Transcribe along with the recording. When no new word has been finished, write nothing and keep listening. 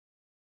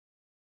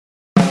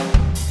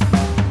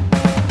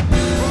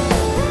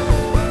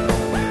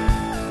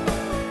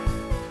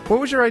What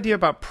was your idea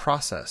about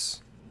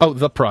process? Oh,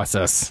 the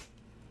process.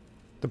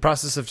 The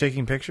process of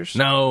taking pictures?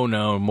 No,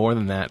 more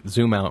than that.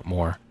 Zoom out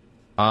more.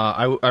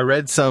 I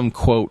read some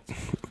quote.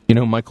 You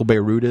know who Michael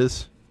Beirut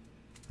is?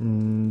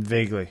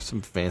 Vaguely.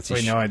 Some fancy.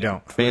 Wait, no, I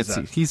don't.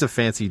 Fancy. He's a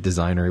fancy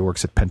designer. He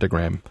works at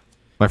Pentagram.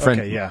 My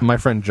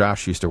friend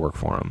Josh used to work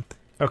for him.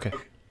 Okay.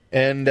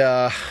 And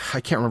I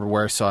can't remember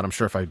where I saw it. I'm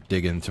sure if I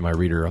dig into my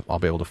reader, I'll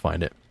be able to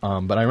find it.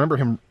 But I remember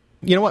him.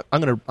 You know what? I'm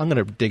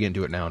gonna dig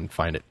into it now and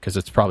find it because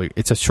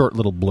it's a short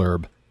little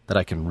blurb that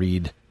I can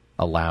read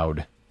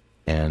aloud,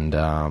 and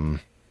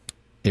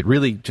it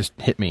really just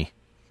hit me.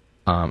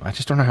 I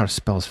just don't know how to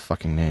spell his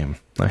fucking name.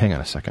 Hang on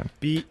a second.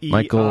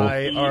 Beirut.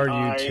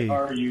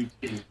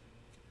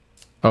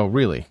 Oh,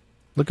 really?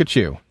 Look at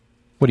you.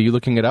 What, are you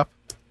looking it up?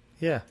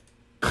 Yeah.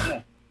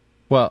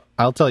 Well,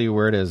 I'll tell you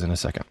where it is in a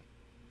second.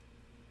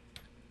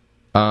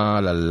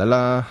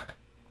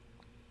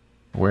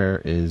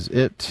 Where is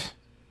it?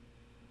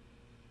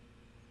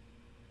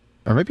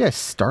 Or maybe I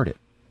start it.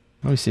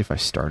 Let me see if I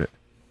start it.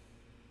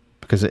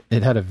 Because it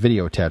had a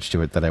video attached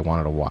to it that I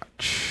wanted to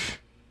watch.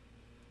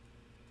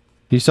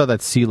 You saw that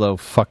CeeLo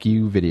fuck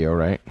you video,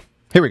 right?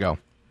 Here we go.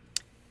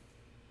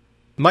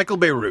 Michael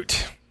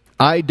Beirut.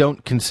 I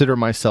don't consider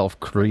myself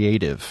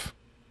creative.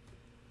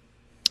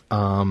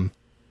 And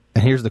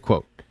here's the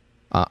quote.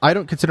 I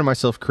don't consider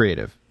myself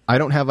creative. I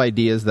don't have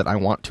ideas that I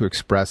want to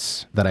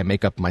express that I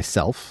make up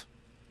myself.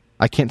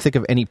 I can't think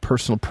of any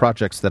personal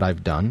projects that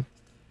I've done.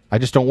 I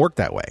just don't work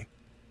that way.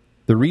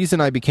 The reason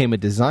I became a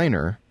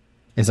designer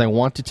is I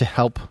wanted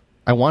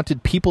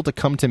people to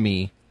come to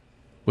me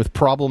with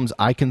problems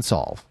I can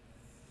solve.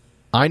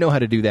 I know how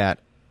to do that,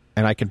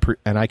 and I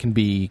can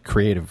be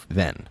creative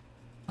then.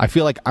 I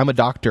feel like I'm a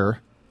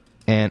doctor,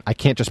 and I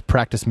can't just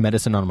practice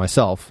medicine on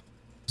myself,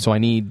 so I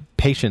need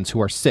patients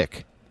who are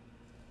sick.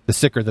 The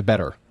sicker, the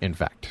better, in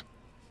fact.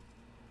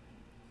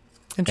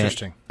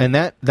 Interesting. And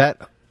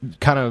that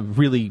kind of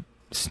really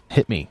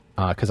hit me,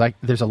 because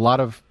there's a lot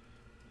of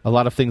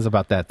things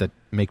about that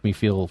make me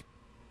feel,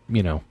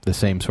 the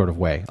same sort of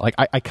way. Like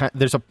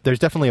there's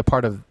definitely a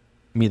part of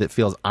me that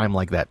feels I'm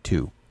like that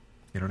too.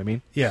 You know what I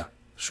mean? Yeah,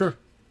 sure.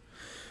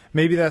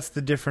 Maybe that's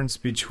the difference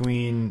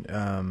between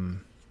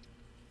an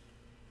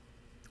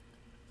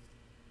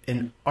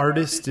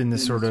artist in the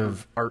sort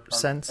of art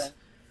sense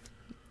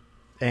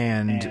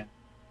and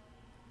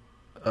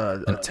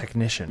a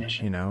technician,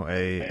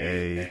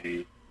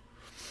 a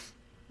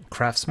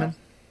craftsman.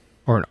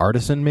 Or an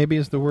artisan, maybe,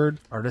 is the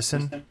word.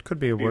 Artisan could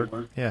be a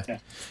word. Yeah.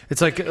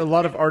 It's like a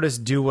lot of artists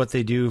do what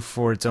they do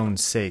for its own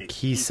sake.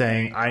 He's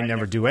saying, I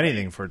never do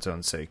anything for its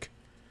own sake.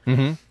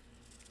 Mm-hmm.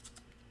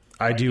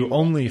 I do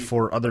only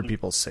for other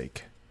people's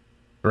sake.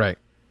 Right.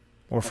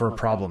 Or for a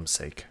problem's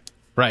sake.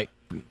 Right.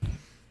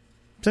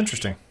 It's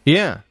interesting.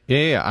 Yeah.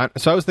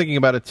 So I was thinking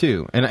about it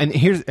too. And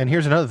here's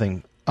another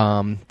thing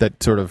that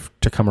sort of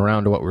to come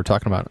around to what we were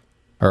talking about,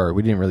 or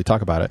we didn't really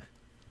talk about it.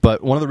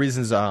 But one of the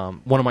reasons,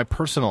 one of my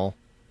personal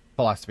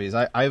philosophies,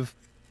 I've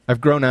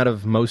grown out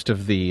of most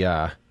of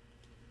the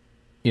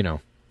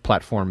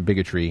platform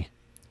bigotry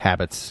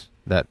habits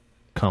that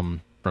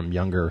come from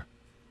younger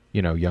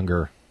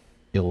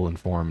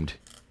ill-informed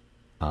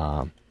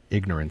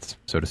ignorance,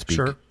 so to speak.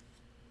 Sure.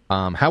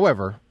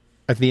 However,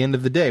 at the end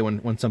of the day,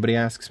 when somebody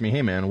asks me,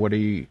 "Hey, man, what do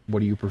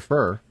you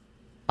prefer?"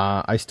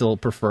 I still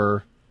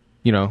prefer,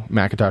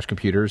 Macintosh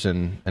computers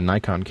and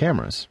Nikon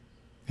cameras.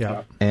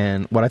 Yeah.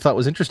 And what I thought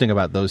was interesting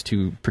about those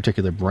two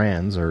particular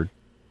brands or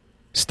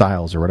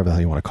styles or whatever the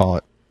hell you want to call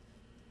it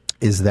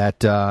is that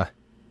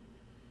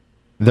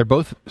they're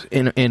both,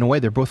 in a way,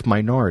 they're both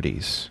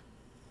minorities.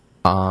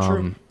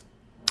 True.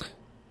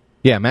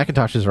 Yeah,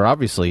 Macintoshes are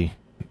obviously,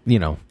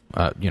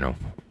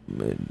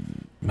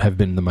 have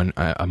been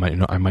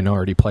a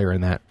minority player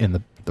in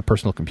the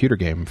personal computer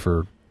game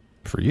for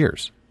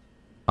years.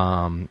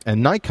 And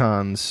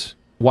Nikons,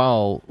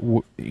 while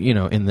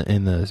in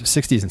the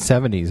 60s and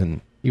 70s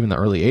and even the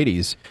early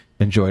 80s,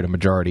 enjoyed a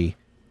majority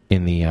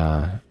in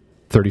the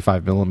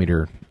 35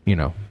 millimeter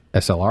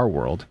SLR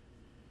world.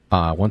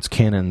 Once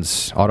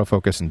Canon's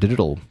autofocus and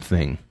digital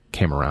thing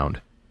came around,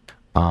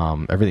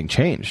 everything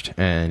changed.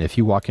 And if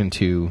you walk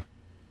into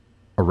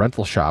a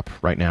rental shop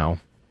right now,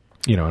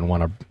 and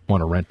want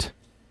to rent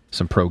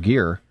some pro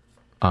gear,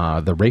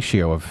 the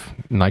ratio of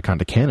Nikon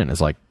to Canon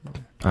is like,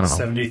 I don't know,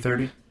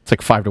 70-30. It's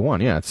like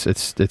 5-1. Yeah,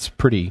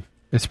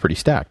 it's pretty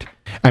stacked.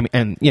 I mean,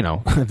 and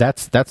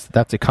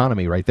that's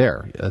economy right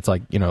there. It's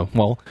like,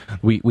 well,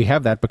 we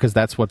have that because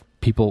that's what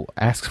people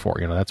ask for.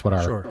 That's what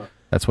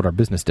our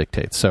business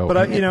dictates. So,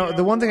 but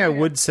the one thing I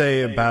would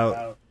say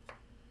about,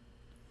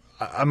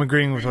 I'm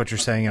agreeing with what you're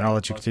saying, and I'll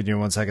let you continue in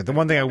 1 second. The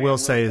one thing I will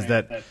say is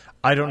that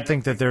I don't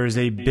think that there is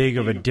a big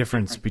of a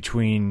difference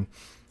between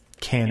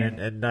Canon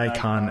and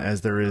Nikon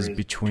as there is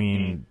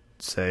between,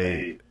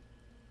 say,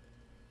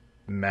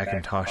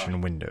 Macintosh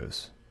and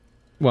Windows.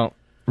 Well,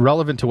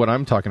 relevant to what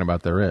I'm talking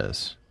about, there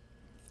is.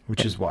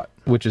 Which is what?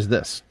 Which is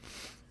this.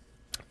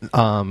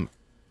 The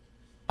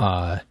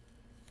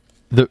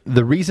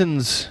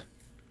reasons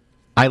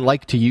I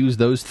like to use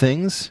those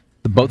things,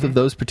 both of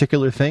those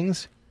particular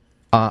things,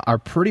 are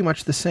pretty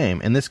much the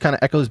same. And this kind of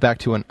echoes back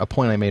to a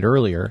point I made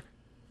earlier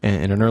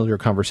in an earlier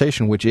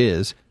conversation, which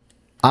is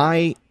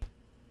I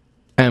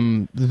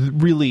am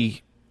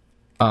really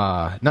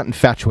not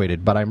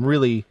infatuated, but I'm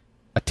really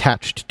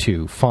attached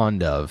to,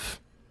 fond of,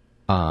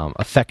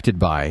 affected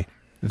by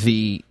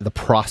the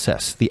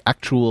process, the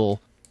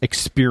actual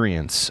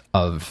experience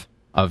of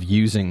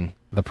using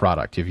the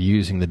product, of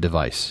using the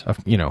device, of,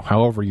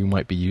 however you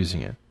might be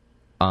using it.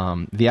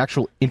 The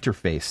actual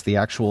interface, the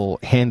actual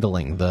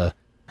handling,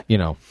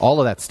 all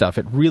of that stuff.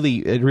 It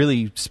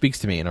really speaks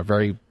to me in a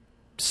very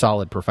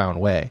solid,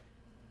 profound way.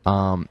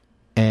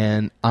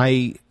 And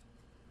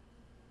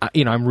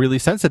I'm really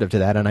sensitive to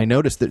that, and I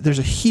noticed that there's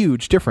a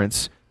huge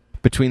difference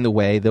between the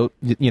way the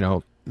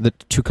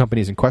two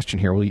companies in question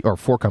here, or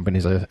four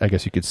companies, I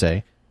guess you could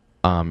say,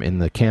 in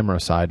the camera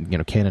side,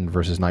 Canon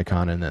versus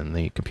Nikon, and then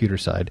the computer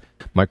side,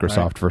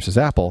 Microsoft versus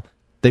Apple.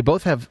 They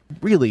both have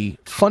really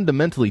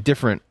fundamentally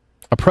different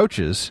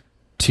approaches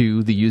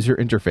to the user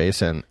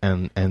interface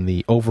and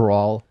the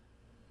overall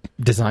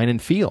design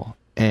and feel.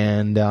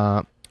 And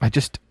I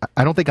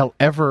don't think I'll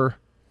ever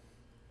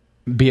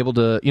be able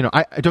to,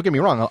 I don't get me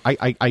wrong.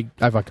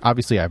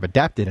 I've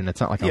adapted, and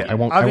it's not like I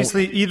won't.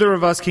 Obviously, either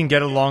of us can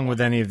get along with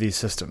any of these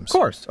systems.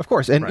 Of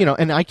course, and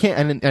and I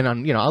can't,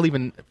 and I'll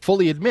even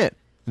fully admit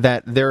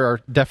that there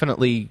are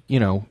definitely,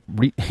 the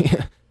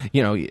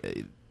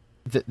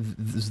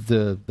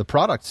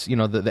products,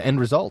 the end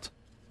result,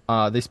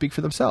 they speak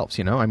for themselves.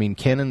 I mean,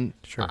 Canon.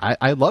 Sure.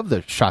 I love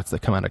the shots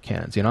that come out of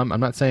Canons.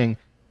 I'm not saying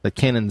that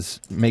Canons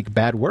make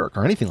bad work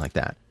or anything like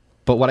that.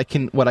 But what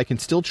I can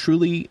still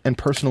truly and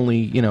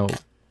personally,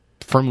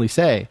 firmly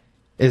say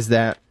is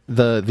that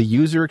the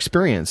user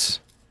experience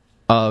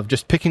of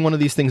just picking one of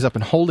these things up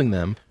and holding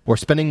them, or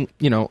spending,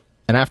 an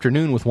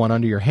afternoon with one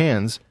under your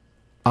hands,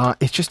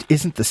 it just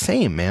isn't the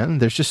same, man.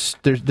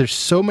 There's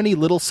so many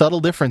little subtle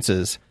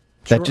differences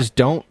that just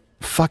don't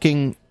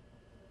fucking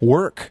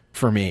work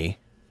for me.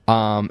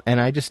 And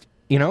I just,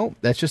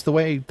 that's just the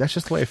way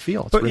I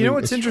feel. But really,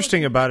 what's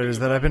interesting about it is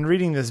that I've been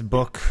reading this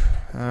book.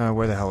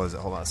 Where the hell is it?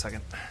 Hold on a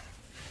second.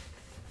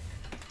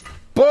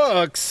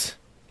 Books.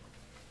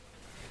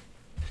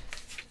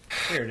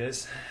 Here it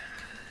is.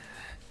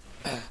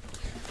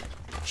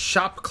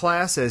 Shop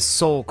Class as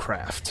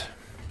Soulcraft.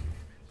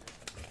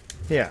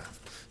 Yeah.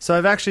 So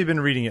I've actually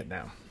been reading it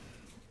now.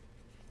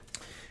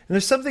 And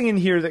there's something in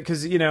here that,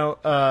 because,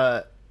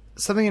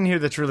 something in here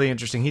that's really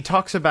interesting. He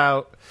talks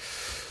about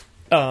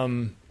a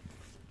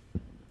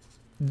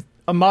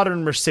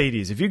modern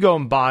Mercedes. If you go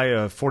and buy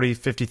a $40,000,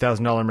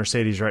 $50,000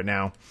 Mercedes right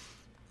now,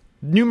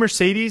 new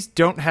Mercedes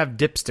don't have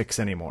dipsticks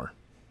anymore.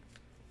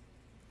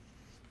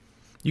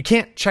 You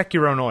can't check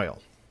your own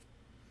oil.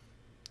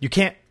 You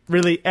can't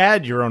really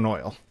add your own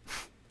oil.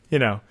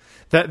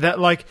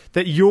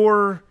 That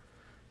your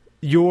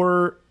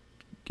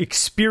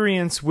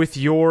experience with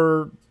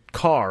your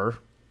car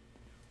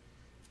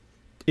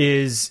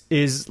is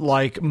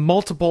like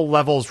multiple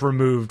levels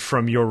removed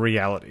from your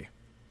reality.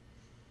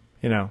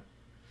 No,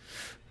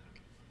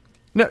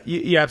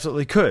 you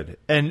absolutely could.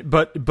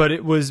 But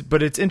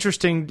it's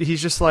interesting.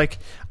 He's just like,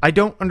 I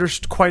don't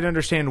quite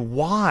understand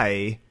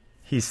why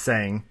he's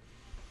saying,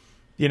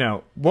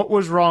 what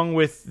was wrong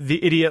with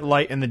the idiot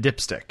light and the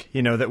dipstick?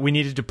 That we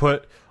needed to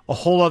put a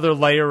whole other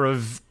layer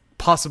of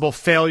possible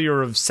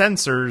failure of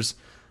sensors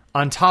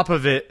on top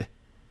of it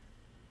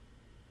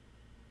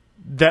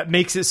that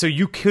makes it so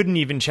you couldn't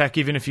even check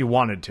even if you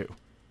wanted to. You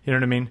know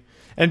what I mean?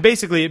 And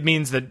basically it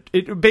means that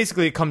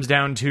it comes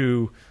down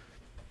to,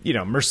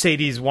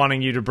 Mercedes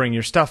wanting you to bring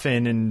your stuff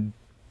in and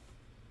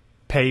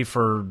pay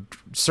for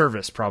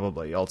service,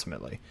 probably,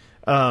 ultimately.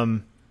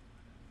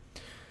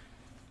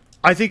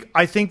 I think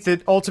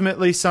that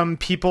ultimately some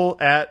people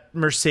at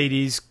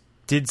Mercedes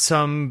did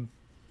some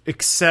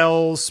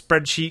Excel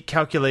spreadsheet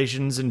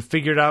calculations and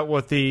figured out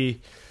what the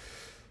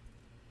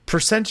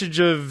percentage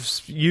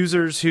of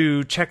users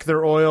who check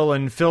their oil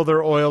and fill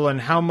their oil and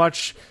how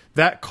much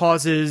that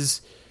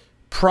causes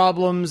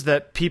problems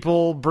that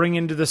people bring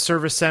into the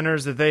service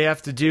centers that they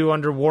have to do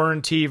under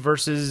warranty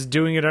versus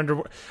doing it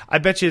under. I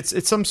bet you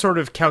it's some sort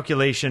of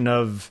calculation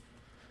of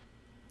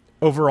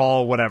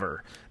overall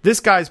whatever. This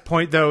guy's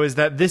point, though, is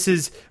that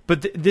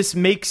this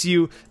makes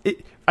you.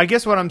 I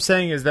guess what I'm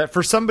saying is that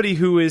for somebody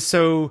who is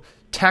so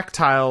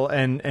tactile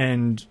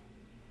and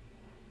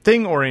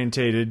thing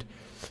orientated,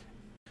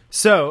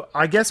 so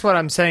I guess what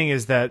I'm saying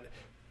is that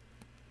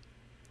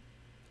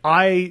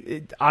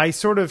I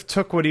sort of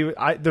took what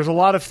there's a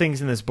lot of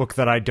things in this book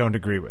that I don't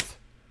agree with,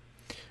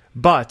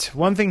 but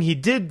one thing he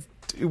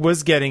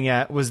was getting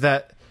at was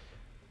that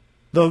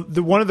the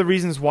one of the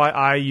reasons why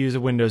I use a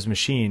Windows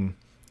machine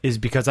is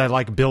because I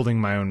like building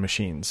my own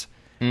machines.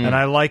 And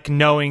I like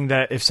knowing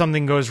that if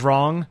something goes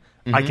wrong,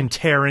 I can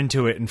tear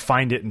into it and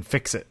find it and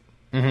fix it.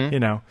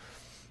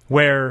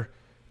 Where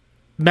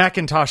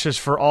Macintosh is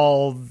for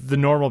all the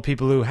normal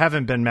people who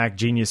haven't been Mac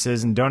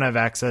geniuses and don't have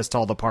access to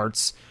all the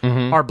parts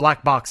are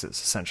black boxes,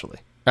 essentially.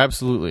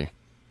 Absolutely.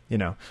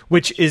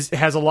 Which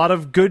has a lot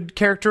of good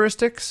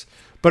characteristics,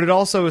 but it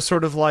also is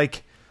sort of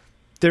like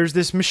there's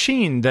this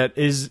machine that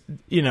is,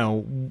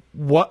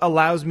 what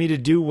allows me to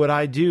do what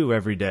I do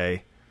every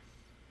day.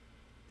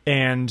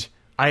 And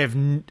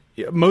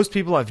most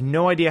people have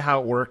no idea how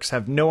it works,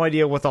 have no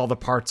idea what all the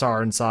parts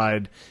are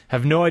inside,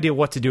 have no idea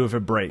what to do if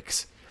it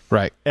breaks.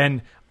 Right.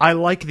 And I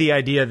like the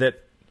idea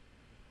that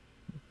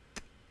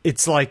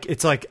it's like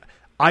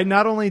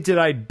not only do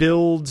I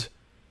build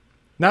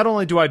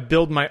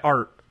my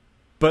art,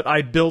 but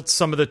I built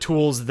some of the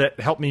tools that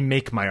help me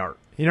make my art.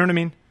 You know what I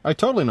mean? I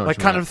totally know. Like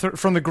kind of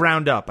from the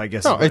ground up, I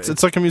guess. No,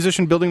 it's like a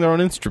musician building their own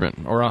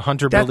instrument, or a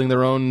hunter building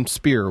their own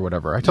spear, or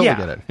whatever. I totally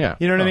get it. Yeah,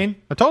 you know what I mean.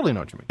 I totally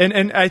know what you mean.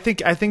 And I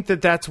think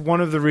that that's one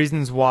of the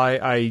reasons why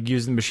I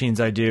use the machines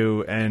I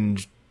do.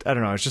 And I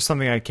don't know, it's just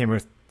something I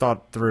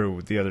thought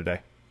through the other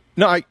day.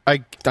 No,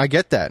 I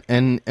get that,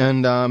 and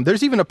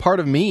there's even a part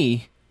of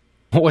me.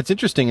 What's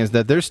interesting is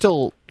that there's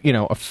still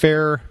a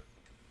fair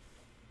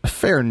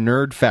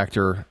nerd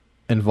factor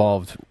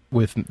involved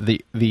with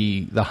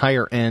the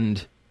higher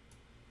end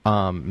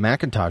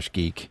Macintosh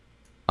geek,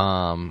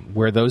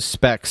 where those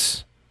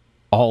specs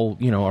all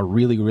are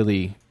really,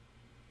 really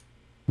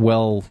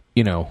well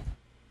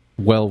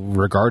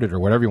regarded, or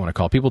whatever you want to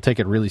call it. People take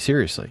it really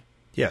seriously.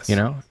 Yes.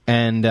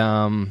 And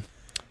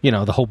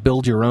the whole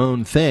build your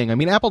own thing. I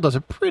mean, Apple does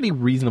a pretty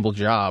reasonable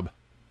job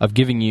of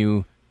giving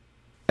you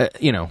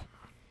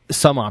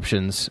some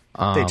options.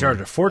 They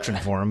charge a fortune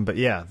for them, but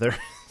yeah,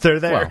 they're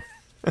there.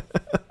 Well,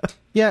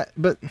 yeah,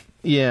 but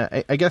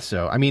yeah, I guess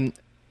so. I mean,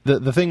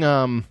 the thing.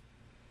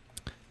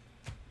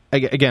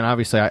 Again,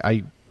 obviously,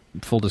 I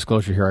full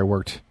disclosure here, I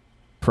worked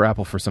for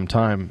Apple for some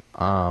time,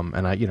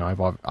 and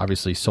I've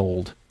obviously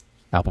sold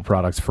Apple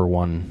products for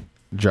one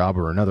job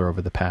or another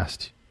over the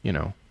past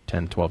 10,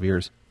 12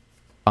 years.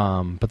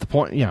 But the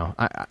point,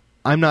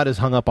 I'm not as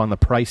hung up on the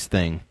price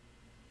thing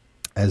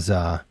as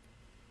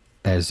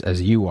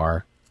you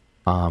are,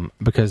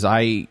 because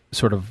I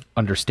sort of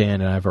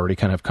understand, and I've already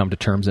kind of come to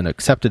terms and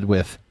accepted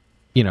with,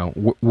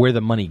 where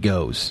the money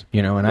goes,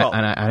 and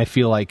I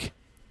feel like,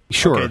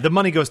 sure, okay, the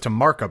money goes to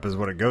markup is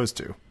what it goes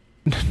to.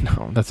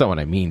 No, that's not what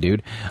I mean,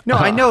 dude. No,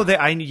 I know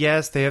that.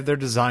 Yes, they have their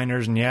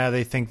designers, and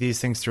they think these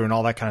things through and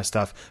all that kind of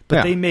stuff.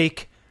 But they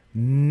make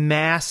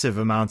massive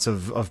amounts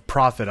of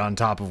profit on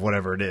top of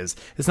whatever it is.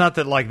 It's not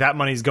that like that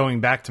money's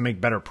going back to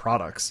make better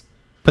products.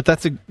 But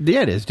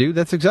it is, dude.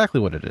 That's exactly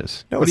what it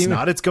is. No, it's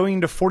not. It's going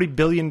into $40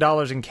 billion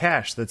in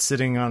cash that's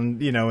sitting on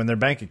in their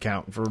bank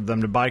account for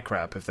them to buy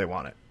crap if they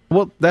want it.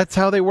 Well, that's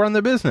how they run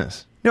the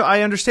business. No,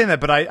 I understand that,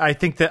 but I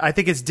think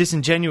it's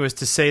disingenuous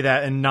to say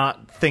that and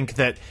not think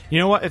that,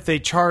 if they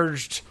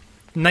charged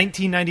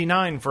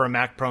 $19.99 for a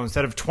Mac Pro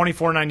instead of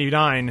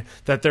 $24.99,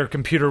 that their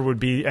computer would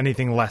be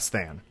anything less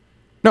than.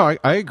 No,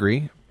 I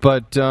agree.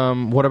 But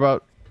what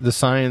about the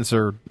science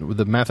or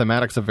the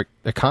mathematics of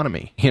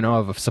economy,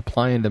 of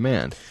supply and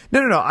demand?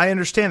 No. I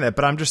understand that,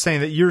 but I'm just saying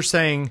that you're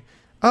saying,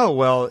 oh,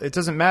 well, it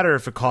doesn't matter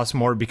if it costs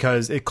more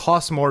because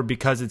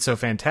it's so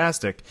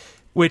fantastic,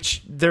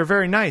 which they're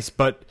very nice,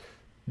 but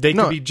they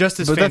could be just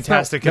as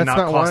fantastic and not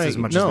cost as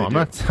much as they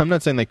do. I'm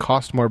not saying they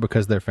cost more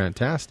because they're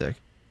fantastic.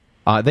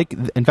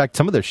 In fact,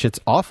 some of their shit's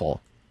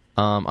awful.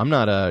 I'm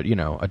not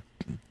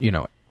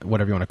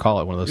whatever you want to call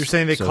it, one of those. You're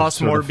saying they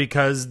cost more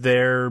because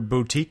they're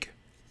boutique?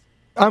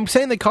 I'm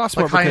saying they cost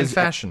more high-end because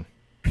fashion.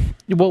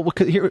 Well,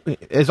 here,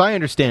 as I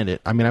understand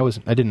it, I mean, I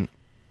wasn't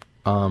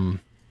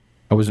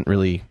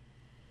really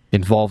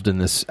involved in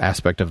this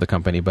aspect of the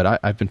company, but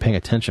I've been paying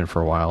attention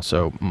for a while.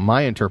 So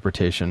my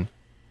interpretation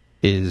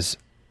is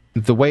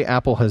the way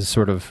Apple has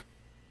sort of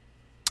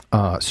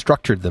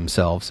structured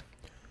themselves,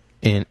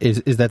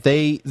 is that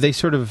they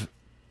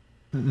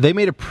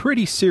made a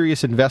pretty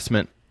serious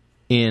investment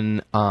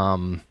in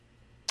the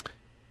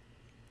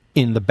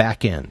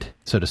back end,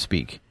 so to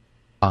speak.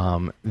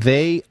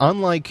 They,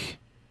 unlike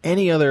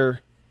any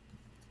other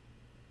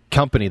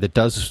company that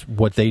does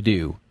what they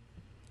do,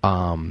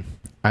 you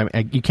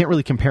can't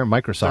really compare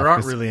Microsoft. There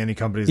aren't really any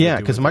companies. Yeah,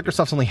 because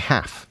Microsoft's only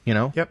half.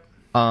 Yep.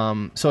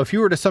 So if you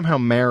were to somehow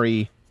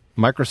marry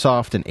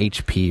Microsoft and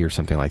HP or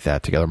something like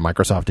that together,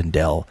 Microsoft and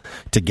Dell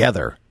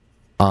together,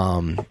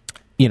 and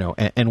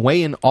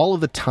weigh in all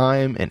of the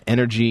time and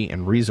energy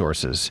and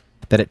resources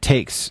that it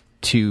takes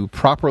to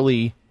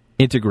properly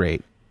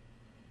integrate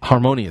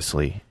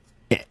harmoniously,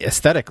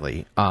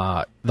 aesthetically,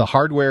 the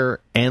hardware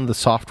and the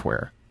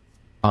software,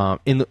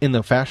 in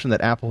the fashion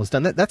that Apple has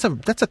done,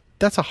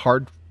 that's a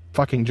hard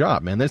fucking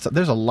job, man. There's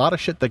a lot of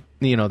shit that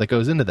that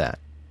goes into that,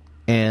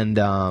 and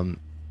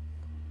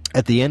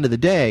at the end of the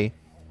day,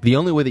 the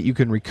only way that you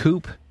can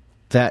recoup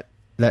that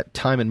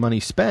time and money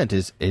spent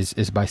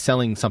is by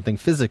selling something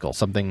physical,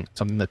 something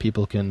that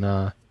people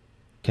can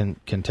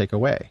take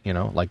away,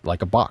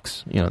 like a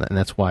box, and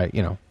that's why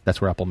that's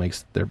where Apple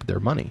makes their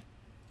money.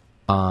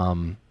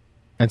 And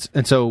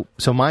so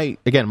my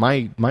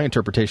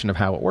interpretation of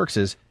how it works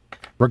is,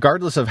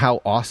 regardless of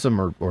how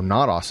awesome or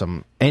not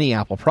awesome any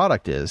Apple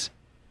product is,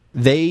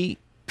 they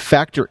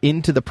factor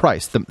into the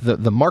price,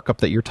 the markup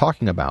that you're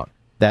talking about.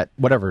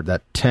 whatever,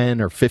 that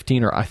 10 or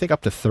 15 or I think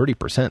up to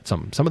 30%.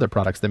 Some of their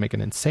products they make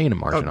an insane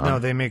margin on. No,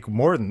 they make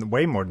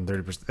way more than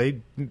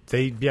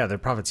 30%. Their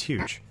profit's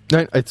huge.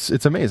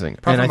 It's amazing.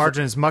 Profit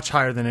margin is much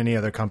higher than any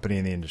other company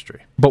in the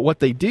industry. But what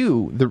they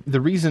do,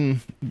 the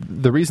reason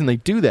they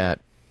do that,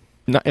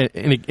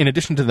 in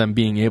addition to them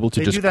being able to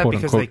they just do that quote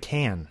because unquote they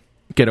can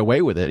get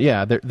away with it.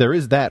 Yeah, there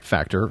is that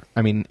factor.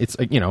 I mean, it's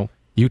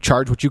you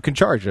charge what you can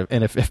charge,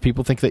 and if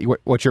people think that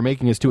what you're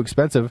making is too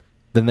expensive,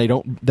 then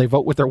they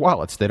vote with their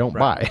wallets. They don't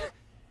buy.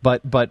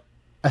 But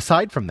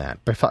aside from that,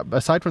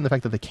 aside from the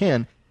fact that they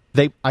can,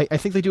 I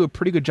think they do a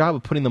pretty good job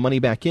of putting the money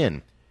back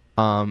in.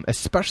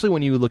 Especially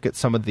when you look at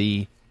some of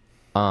the,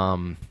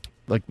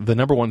 like the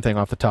number one thing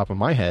off the top of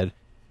my head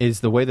is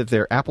the way that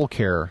their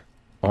AppleCare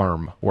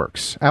arm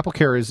works.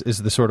 AppleCare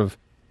is the sort of,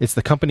 it's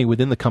the company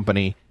within the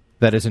company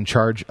that is in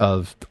charge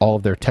of all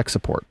of their tech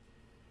support.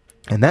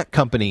 And that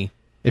company,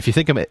 if you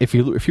think of it, if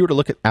you were to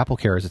look at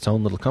AppleCare as its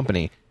own little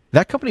company,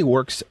 that company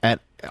operates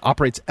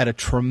at a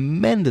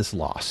tremendous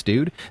loss,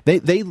 dude.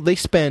 They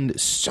spend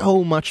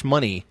so much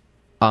money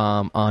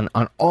on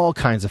all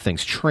kinds of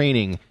things,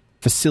 training,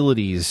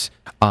 facilities,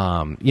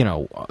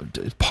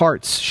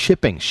 parts,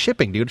 shipping,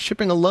 dude.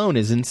 Shipping alone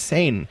is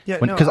insane. Yeah,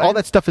 because all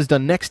that stuff is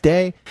done next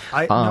day.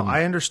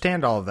 I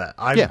understand all of that.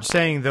 I'm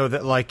saying though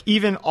that like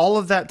even all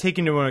of that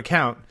taken into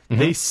account,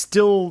 they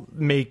still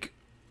make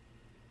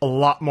a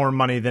lot more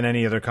money than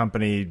any other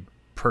company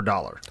per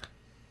dollar.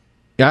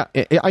 Yeah,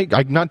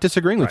 I'm not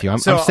disagreeing with you. I'm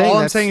saying all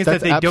I'm saying is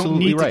that they don't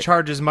need to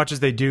charge as much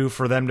as they do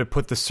for them to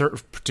put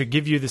to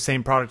give you the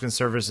same product and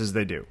service as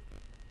they do.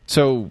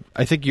 So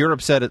I think you're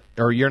upset,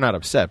 or you're not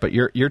upset, but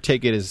your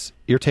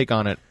take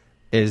on it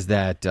is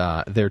that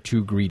they're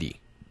too greedy.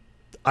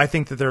 I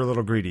think that they're a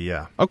little greedy.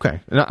 Yeah. Okay,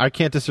 no, I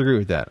can't disagree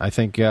with that. I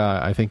think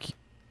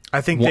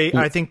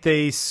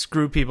they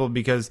screw people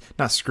because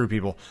not screw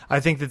people.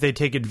 I think that they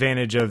take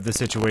advantage of the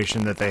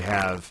situation that they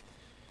have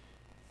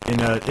in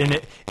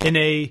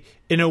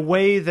a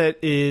way that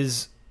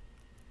is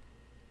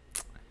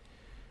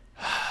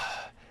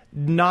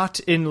not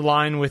in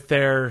line with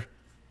their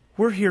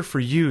 "we're here for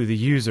you, the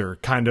user"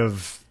 kind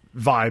of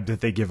vibe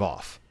that they give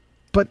off.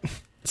 But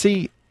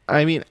see,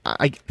 I mean,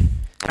 I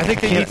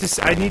think they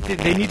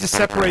need to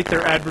separate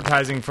their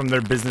advertising from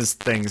their business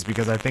things,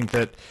 because I think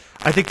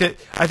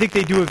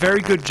they do a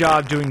very good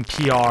job doing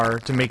PR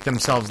to make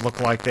themselves look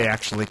like they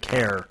actually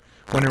care.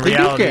 When in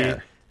reality, they do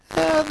care.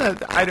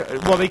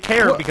 They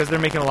care because they're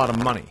making a lot of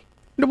money.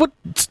 No, but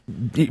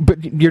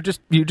you're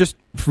just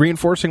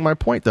reinforcing my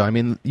point, though. I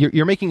mean,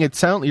 you're making it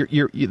sound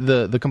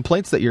the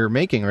complaints that you're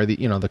making, or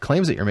the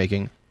claims that you're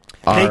making,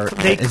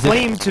 they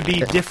claim to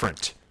be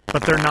different,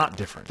 but they're not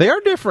different. They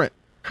are different.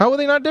 How are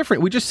they not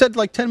different? We just said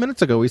like 10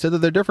 minutes ago. We said that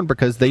they're different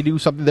because they do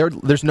something.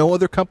 There's no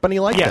other company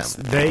like them. Yes,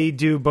 they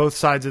do both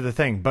sides of the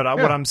thing. But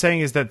what I'm saying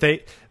is that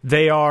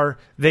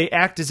they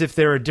act as if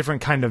they're a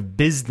different kind of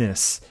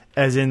business,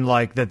 as in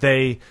like that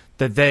they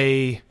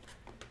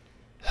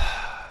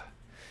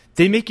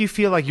make you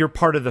feel like you're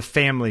part of the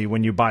family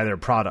when you buy their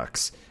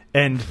products.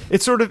 And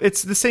it's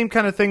the same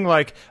kind of thing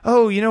like,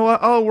 oh, you know what?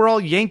 Oh, we're all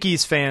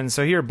Yankees fans,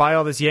 so here, buy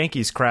all this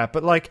Yankees crap.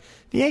 But like,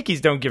 the Yankees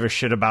don't give a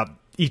shit about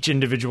each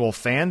individual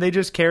fan. They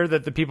just care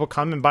that the people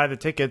come and buy the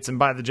tickets and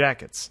buy the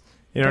jackets.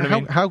 You know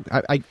what I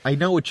mean? I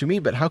know what you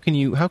mean, but how can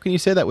you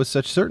say that with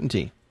such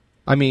certainty?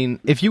 I mean,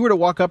 if you were to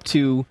walk up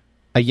to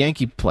a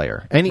Yankee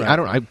player, I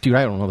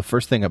don't know the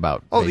first thing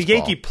about baseball. The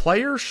Yankee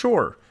player,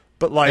 sure.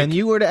 But like, and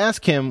you were to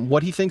ask him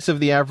what he thinks of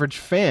the average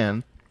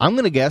fan, I'm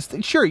going to guess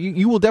that, sure,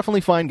 you will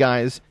definitely find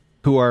guys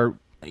who are,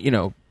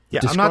 I'm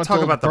not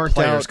talking about the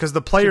players, because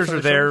the players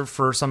are there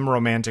for some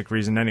romantic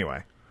reason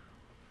anyway.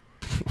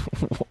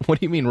 What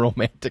do you mean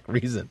romantic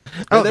reason?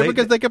 They're there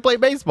because they can play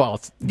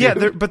baseball. Dude. Yeah,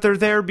 they're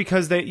there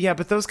because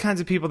but those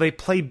kinds of people, they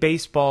play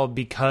baseball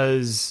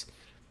because,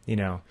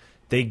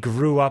 they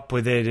grew up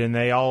with it and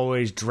they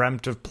always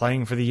dreamt of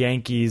playing for the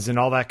Yankees and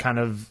all that kind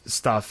of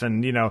stuff.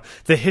 And,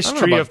 the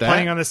history of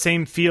playing on the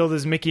same field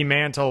as Mickey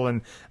Mantle.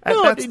 And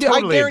that's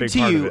totally I guarantee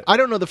a big part you, of it. I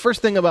don't know the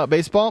first thing about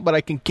baseball, but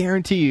I can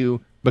guarantee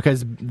you,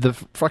 because the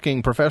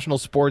fucking professional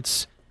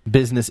sports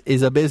business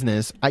is a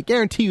business, I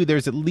guarantee you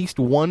there's at least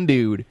one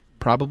dude,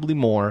 probably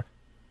more,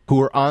 who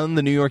are on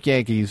the New York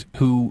Yankees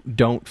who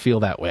don't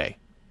feel that way.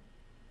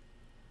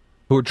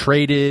 Who are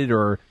traded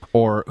or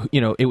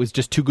it was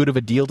just too good of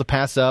a deal to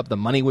pass up. The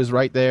money was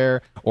right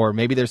there, or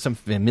maybe there's some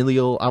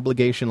familial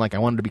obligation, like I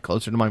wanted to be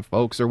closer to my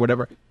folks or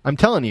whatever. I'm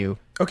telling you.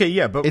 Okay,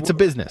 yeah, but it's a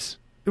business.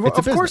 Well,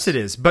 of course it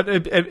is, but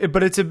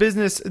it's a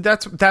business.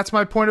 That's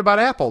my point about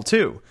Apple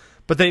too.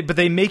 But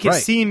they make it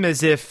seem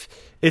as if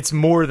it's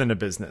more than a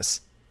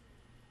business.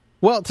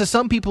 Well, to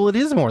some people, it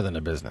is more than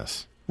a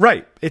business.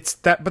 Right. It's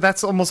that, but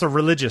that's almost a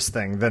religious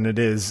thing than it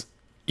is.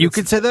 You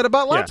could say that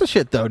about lots of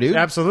shit, though, dude.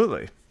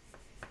 Absolutely.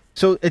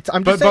 So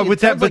I'm just saying.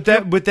 With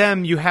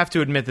them, you have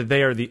to admit that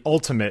they are the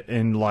ultimate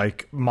in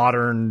like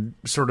modern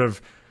sort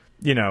of,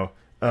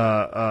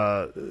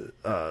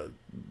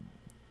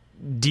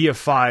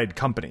 deified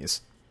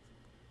companies.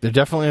 They're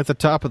definitely at the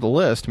top of the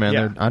list, man.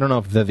 Yeah. I don't know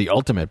if they're the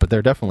ultimate, but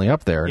they're definitely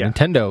up there. Yeah.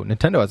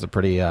 Nintendo has a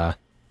pretty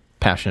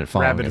passionate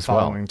following rabid as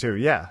following well. too.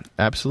 Yeah,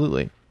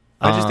 Absolutely.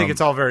 I just think it's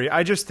all very.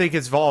 I just think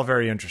it's all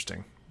very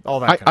interesting.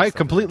 All that. Kind of I stuff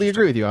completely is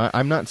agree with you.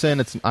 I'm not saying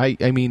it's. I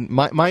mean,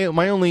 my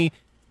only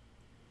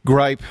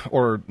gripe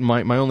or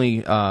my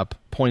only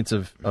points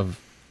of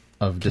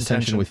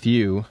dissension with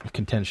you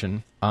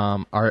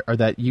are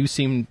that you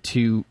seem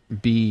to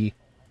be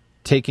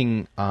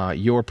taking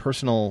your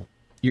personal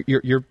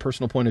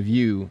point of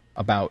view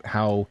about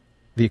how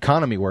the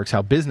economy works,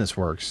 how business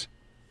works,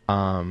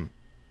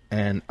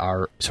 and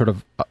are sort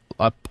of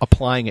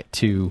applying it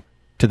to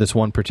this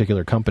one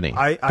particular company.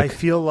 I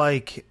feel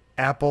like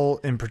Apple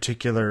in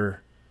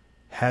particular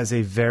has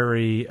a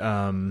very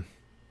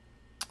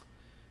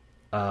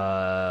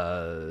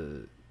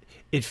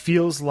it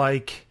feels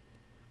like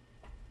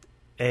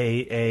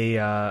a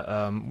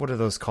what are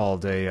those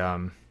called?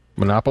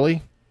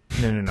 Monopoly?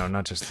 No,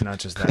 not just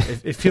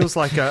that. It feels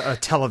like a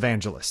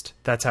televangelist.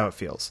 That's how it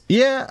feels.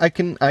 Yeah, I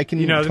can.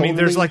 You know what I mean?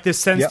 There's like this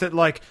sense that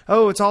like,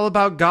 oh, it's all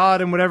about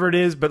God and whatever it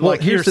is, but Well,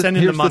 like here, send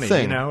in the money.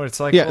 thing. You know,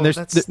 it's like, yeah, well, and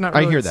that's not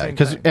really I hear the that same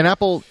because thing. and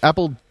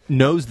Apple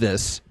knows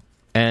this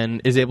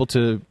and is able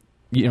to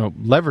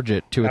leverage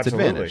it to its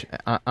Absolutely.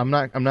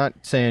 advantage. I'm not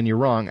saying you're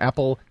wrong.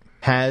 Apple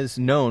has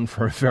known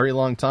for a very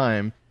long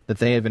time that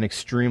they have an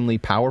extremely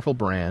powerful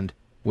brand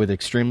with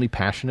extremely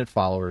passionate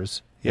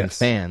followers and Yes.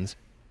 fans.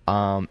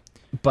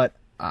 But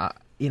I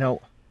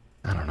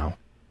don't know.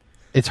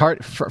 It's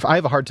hard. I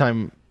have a hard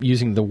time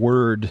using the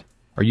word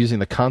or using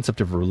the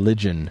concept of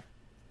religion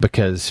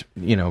because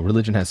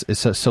religion is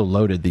so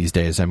loaded these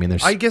days. I mean,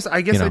 there's. I guess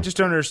I just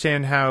don't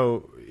understand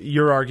how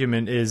your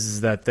argument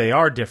is that they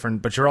are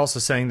different, but you're also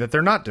saying that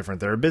they're not different.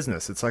 They're a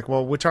business. It's like,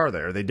 well, which are they?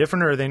 Are they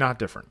different or are they not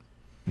different?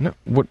 No,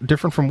 what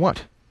different from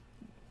what?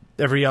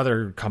 Every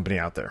other company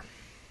out there.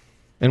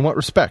 In what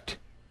respect?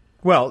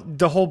 Well,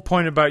 the whole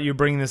point about you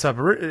bringing this up,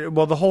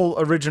 the whole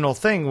original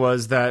thing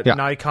was that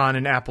Nikon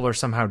and Apple are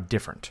somehow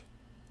different.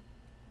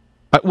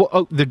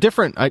 They're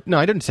different. I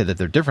didn't say that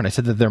they're different. I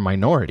said that they're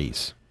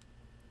minorities.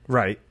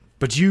 Right.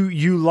 But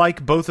you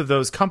like both of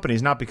those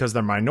companies, not because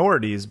they're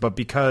minorities, but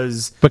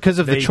because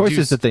of the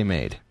choices that they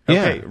made.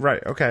 Okay, Yeah.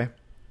 right, okay.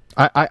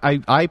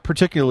 I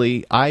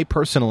personally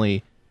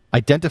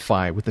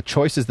identify with the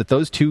choices that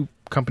those two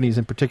companies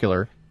in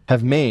particular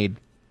have made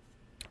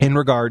in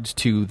regards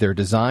to their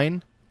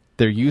design,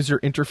 their user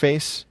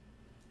interface,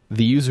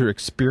 the user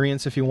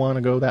experience, if you want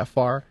to go that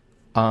far,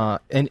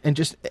 and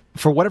just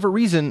for whatever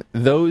reason,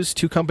 those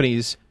two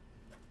companies,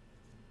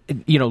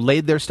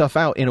 laid their stuff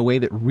out in a way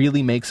that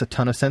really makes a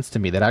ton of sense to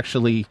me. That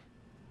actually,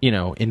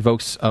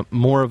 invokes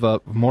more of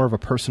a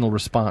personal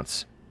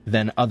response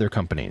than other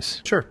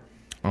companies. Sure.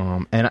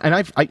 And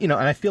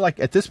I feel like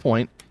at this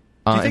point,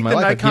 do you think in my the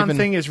life, Nikon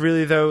thing is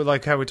really though,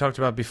 like how we talked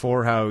about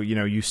before, how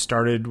you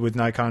started with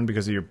Nikon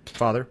because of your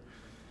father?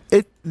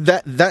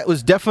 That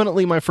was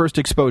definitely my first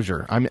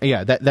exposure.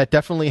 That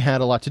definitely had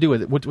a lot to do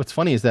with it. What's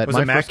funny is that Was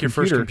my a Mac your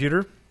first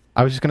computer?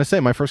 I was just gonna say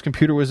my first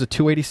computer was a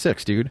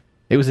 286, dude.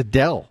 It was a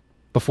Dell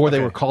before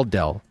they were called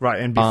Dell. Right,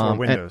 and before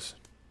Windows.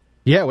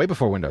 Yeah, way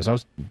before Windows. I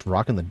was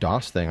rocking the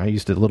DOS thing. I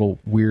used a little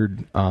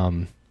weird.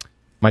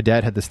 My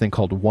dad had this thing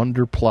called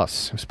Wonder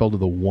Plus. It was spelled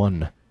with a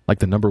 1, like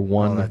the number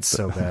 1. Oh, that's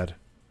so bad.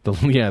 The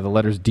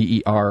letters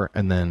DER,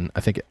 and then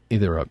I think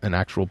either an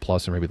actual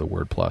plus or maybe the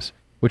word plus,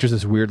 which is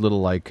this weird little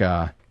like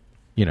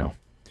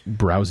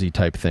browsy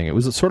type thing. It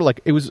was sort of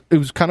like it was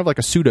kind of like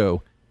a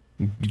pseudo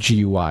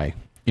GUI,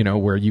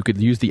 where you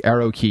could use the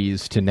arrow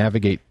keys to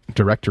navigate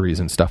directories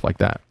and stuff like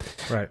that.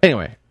 Right.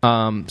 Anyway,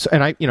 I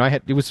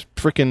had it was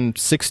freaking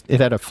 6. It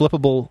had a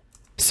flippable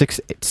 6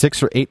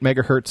 or 8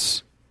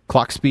 megahertz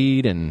clock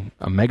speed and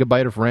a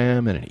megabyte of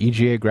RAM and an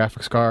EGA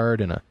graphics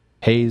card and a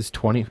Hayes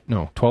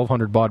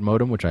 1200 baud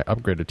modem, which I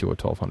upgraded to a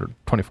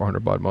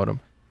 2400 baud modem.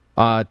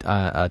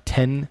 A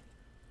 10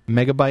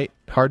 megabyte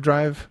hard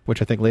drive,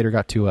 which I think later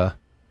got to a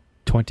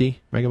 20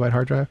 megabyte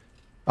hard drive.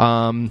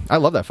 I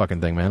love that fucking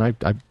thing, man.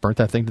 I burnt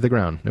that thing to the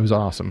ground. It was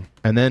awesome.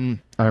 And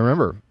then I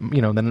remember,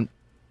 then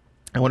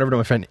I went over to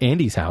my friend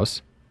Andy's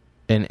house,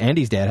 and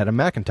Andy's dad had a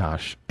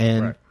Macintosh.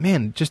 And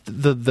man, just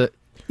the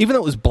even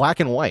though it was black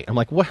and white, I'm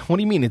like, what do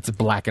you mean it's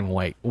black and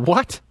white?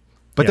 What?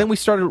 But then we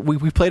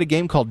played a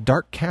game called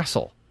Dark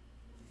Castle,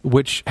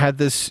 which had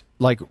this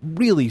like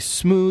really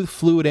smooth,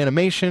 fluid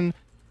animation,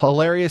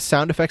 hilarious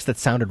sound effects that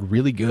sounded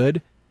really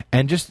good,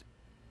 and just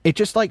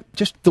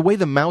the way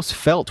the mouse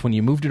felt when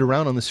you moved it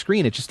around on the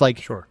screen. It just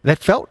like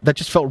that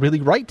just felt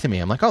really right to me.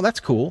 I'm like, oh, that's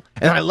cool,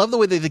 and I love the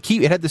way that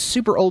it had this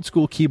super old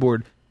school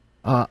keyboard.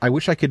 I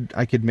wish I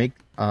could make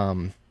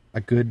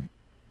a good.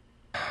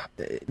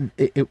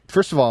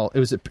 First of all,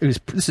 this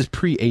is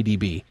pre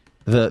ADB.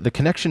 The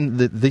connection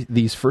that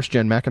these first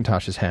gen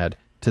Macintoshes had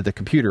to the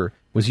computer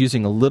was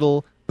using a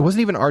little. It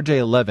wasn't even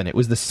RJ11. It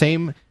was the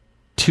same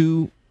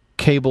 2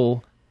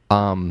 cable.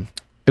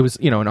 It was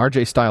an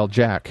RJ style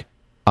jack,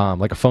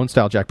 like a phone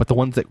style jack, but the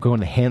ones that go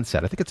in the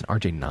handset. I think it's an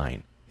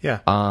RJ9. Yeah.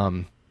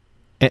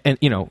 And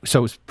so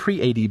it was pre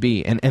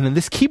ADB, and then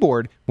this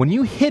keyboard, when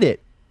you hit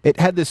it, it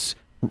had this.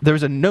 There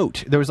was a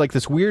note. There was like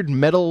this weird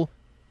metal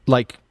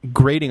like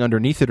grating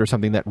underneath it or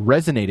something that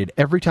resonated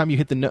every time you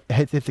hit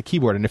the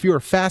keyboard. And if you were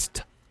a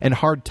fast and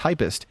hard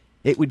typist,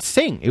 it would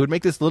sing. It would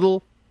make this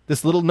little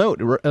note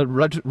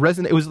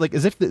resonate. It was like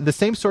as if the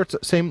same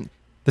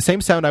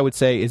sound I would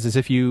say is as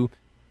if you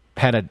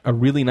had a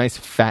really nice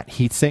fat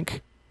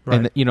heatsink,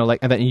 right.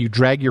 And then you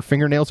drag your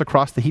fingernails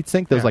across the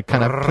heatsink. Those like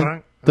kind of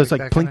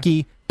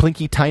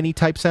plinky tiny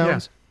type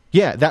sounds.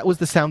 Yeah, that was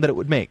the sound that it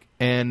would make.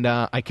 And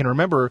I can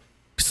remember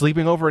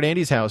sleeping over at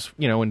Andy's house,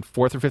 in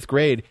 4th or 5th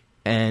grade,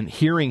 and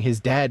hearing his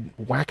dad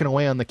whacking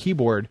away on the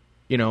keyboard,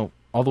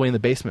 all the way in the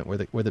basement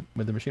where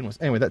the machine was.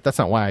 Anyway, that's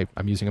not why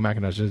I'm using a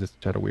Macintosh. I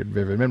just had a weird,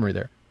 vivid memory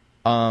there.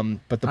 But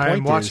the point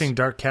I'm watching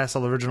Dark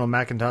Castle original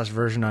Macintosh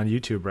version on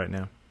YouTube right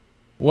now.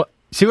 What?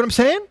 See what I'm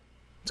saying?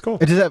 It's cool.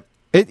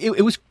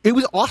 It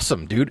was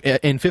awesome, dude.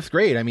 In 5th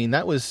grade, I mean,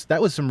 that was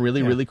some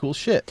really cool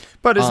shit.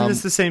 But isn't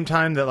this the same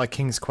time that like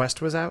King's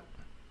Quest was out?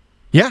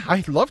 Yeah,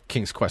 I loved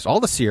King's Quest. All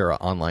the Sierra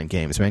online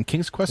games, man.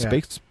 King's Quest,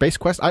 Space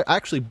Quest. I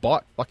actually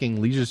bought fucking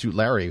Leisure Suit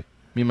Larry.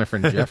 Me and my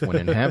friend Jeff went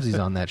in halvesies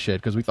on that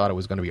shit because we thought it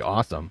was going to be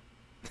awesome.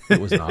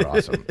 It was not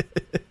awesome.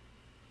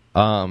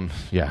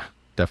 Yeah,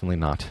 definitely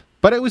not.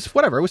 But it was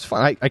whatever. It was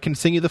fun. I can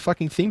sing you the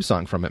fucking theme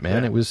song from it,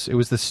 man. Yeah. It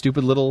was this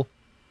stupid little,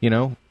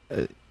 EGA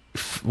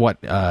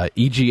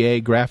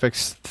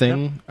graphics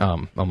thing. Yep.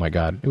 Oh my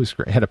god, it was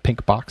great. It had a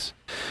pink box.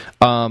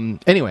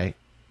 Anyway,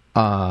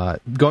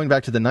 going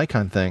back to the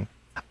Nikon thing.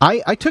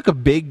 I took a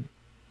big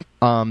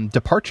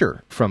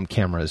departure from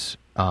cameras,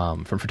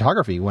 from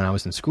photography when I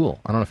was in school.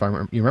 I don't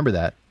know if you remember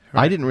that.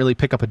 Right. I didn't really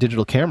pick up a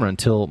digital camera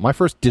until my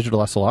first digital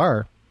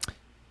SLR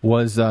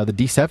was the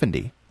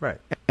D70. Right.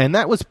 And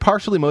that was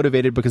partially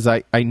motivated because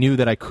I knew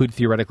that I could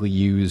theoretically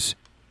use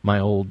my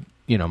old,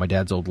 my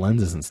dad's old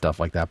lenses and stuff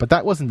like that. But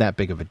that wasn't that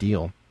big of a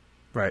deal.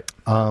 Right.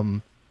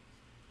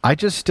 I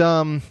just...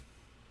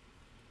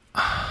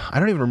 I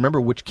don't even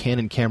remember which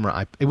Canon camera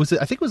I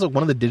think it was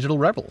one of the Digital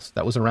Rebels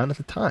that was around at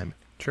the time.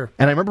 Sure.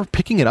 And I remember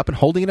picking it up and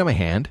holding it in my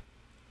hand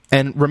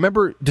and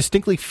remember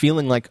distinctly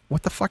feeling like,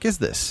 what the fuck is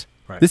this?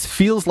 Right. This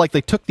feels like they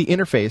took the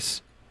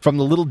interface from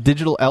the little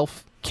digital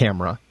ELPH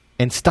camera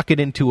and stuck it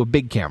into a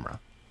big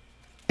camera.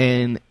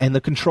 And the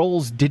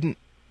controls didn't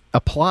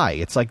apply.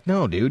 It's like,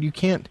 no, dude, you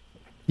can't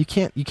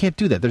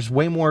do that. There's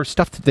way more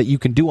stuff that you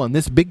can do on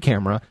this big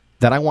camera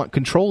that I want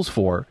controls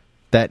for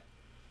that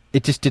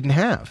it just didn't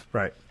have.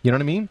 Right. You know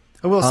what I mean?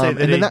 I will say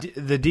that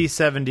the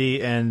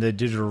D70 and the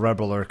Digital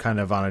Rebel are kind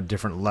of on a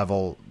different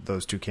level,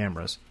 those two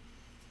cameras.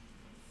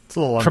 It's a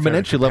little unfair from an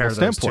entry-level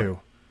standpoint.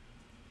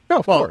 No,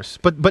 of course.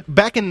 But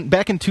back in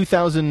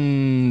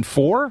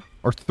 2004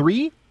 or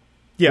 3?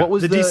 Yeah, what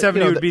was the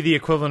D70 would be the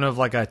equivalent of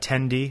like a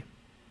 10D.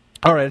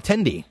 All right, a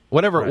 10D,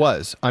 whatever it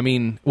was. I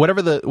mean,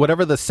 whatever the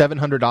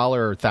 $700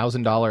 or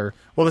 $1,000.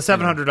 Well, the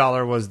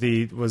 $700 was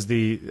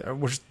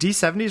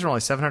D70s were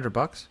only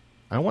 $700.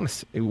 I want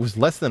to. It was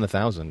less than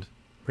 1,000.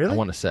 Really? I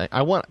want to say.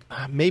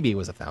 Maybe it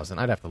was 1,000.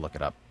 I'd have to look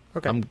it up.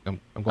 Okay. I'm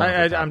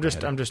going. I'm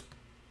just.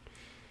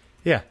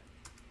 Yeah.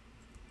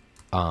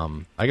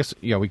 I guess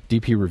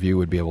DP Review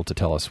would be able to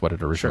tell us what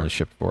it originally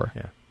shipped for.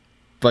 Yeah.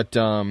 But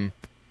I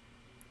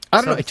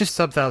don't know. It just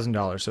sub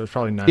 $1,000, so it's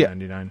probably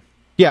 $999.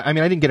 Yeah. I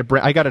mean, I didn't get it.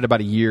 I got it about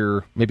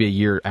maybe a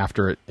year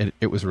after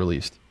it was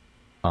released.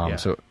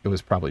 So it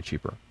was probably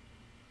cheaper.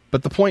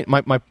 But the point,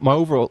 my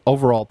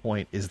overall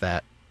point is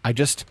that I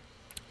didn't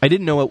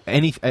know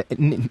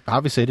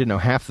obviously I didn't know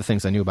half the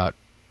things I knew about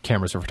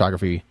cameras or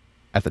photography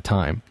at the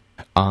time.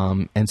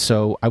 And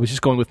so I was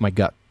just going with my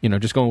gut,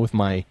 just going with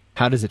my,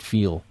 how does it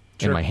feel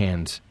in my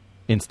hands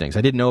instincts.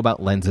 I didn't know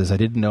about lenses. I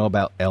didn't know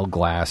about L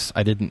glass.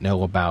 I didn't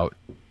know about,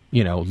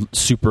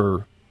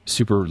 super,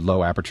 super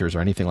low apertures or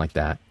anything like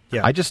that.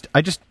 Yeah. I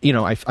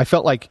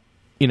felt like,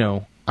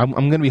 I'm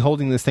going to be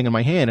holding this thing in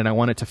my hand and I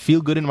want it to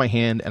feel good in my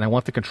hand and I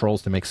want the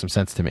controls to make some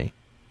sense to me.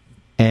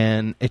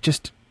 And it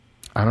just,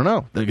 I don't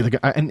know.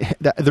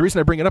 The reason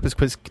I bring it up is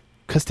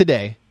because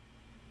today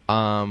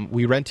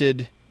we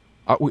rented.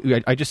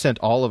 I just sent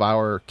all of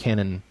our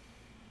Canon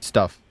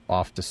stuff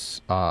off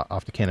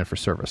to Canon for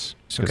service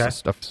because the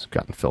stuff's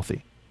gotten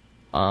filthy.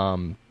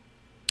 And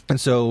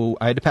so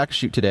I had to pack a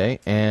shoot today,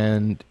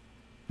 and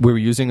we were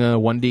using a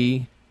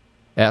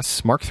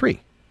 1DS Mark III,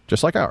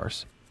 just like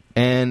ours.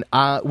 And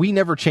we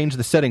never changed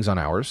the settings on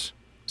ours,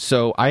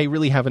 so I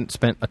really haven't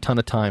spent a ton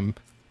of time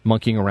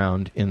monkeying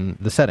around in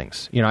the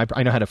settings.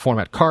 I know how to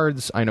format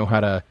cards. I know how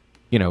to,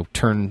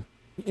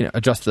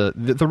 adjust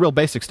the real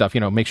basic stuff.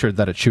 Make sure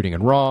that it's shooting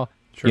in RAW.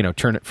 Sure.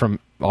 Turn it from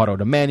auto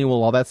to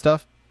manual, all that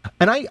stuff.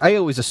 And I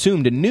always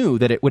assumed and knew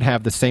that it would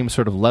have the same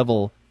sort of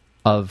level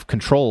of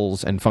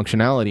controls and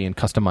functionality and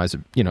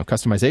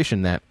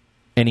customization that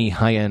any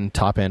high-end,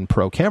 top-end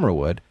pro camera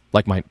would,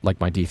 like my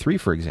D3,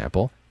 for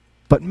example.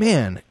 But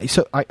man,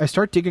 so I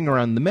start digging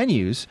around the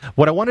menus.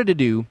 What I wanted to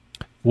do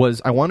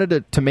was I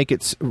wanted to make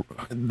it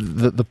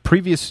the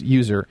previous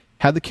user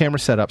had the camera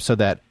set up so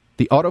that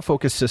the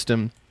autofocus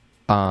system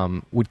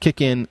would kick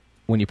in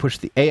when you push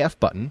the AF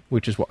button,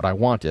 which is what I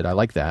wanted. I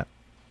like that.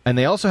 And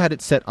they also had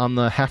it set on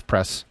the half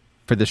press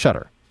for the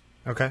shutter.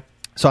 Okay.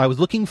 So I was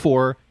looking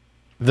for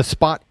the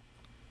spot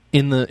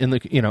in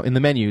the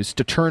menus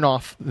to turn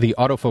off the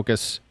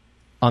autofocus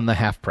on the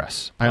half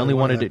press. I only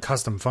wanted it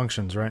custom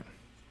functions, right?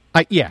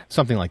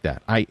 Something like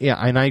that.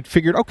 And I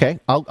figured, okay,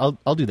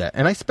 I'll do that.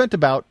 And I spent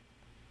about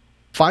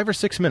 5 or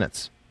 6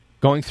 minutes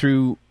going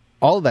through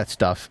all of that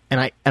stuff,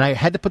 and I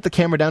had to put the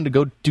camera down to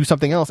go do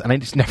something else, and I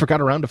just never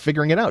got around to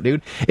figuring it out,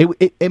 dude.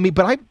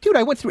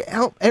 I went through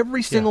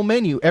every single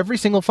menu, every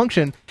single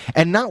function,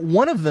 and not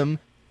one of them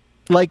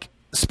like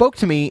spoke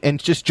to me and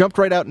just jumped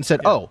right out and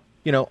said,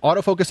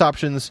 autofocus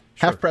options,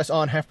 half press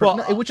on, half press.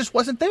 It just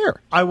wasn't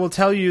there. I will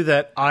tell you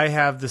that I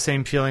have the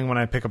same feeling when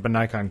I pick up a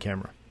Nikon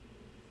camera.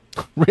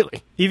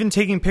 Really? Even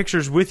taking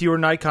pictures with your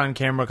Nikon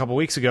camera a couple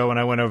weeks ago when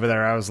I went over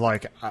there, I was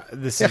like,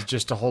 this is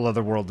just a whole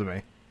other world to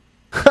me.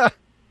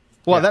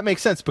 Well, that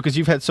makes sense because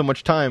you've had so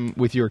much time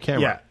with your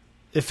camera. Yeah.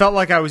 It felt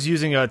like I was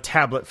using a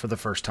tablet for the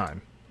first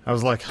time. I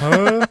was like,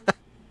 huh?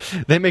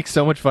 They make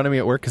so much fun of me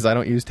at work because I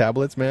don't use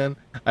tablets, man.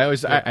 I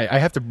always, I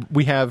have to.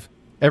 We have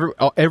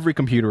every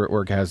computer at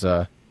work has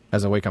a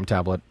Wacom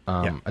tablet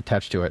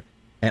attached to it,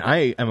 and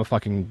I am a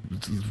fucking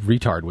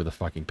retard with a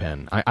fucking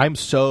pen. I'm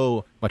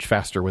so much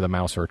faster with a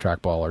mouse or a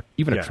trackball or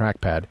even a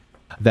trackpad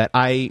that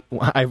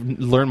I've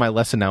learned my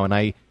lesson now, and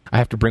I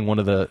have to bring one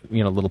of the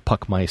little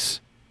puck mice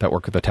that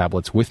work with the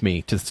tablets with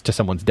me to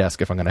someone's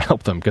desk if I'm going to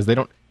help them because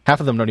half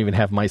of them don't even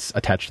have mice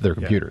attached to their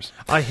computers.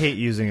 I hate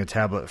using a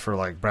tablet for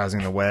like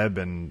browsing the web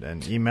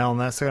and email and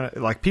that sort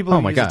of, like people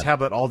who use a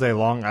tablet all day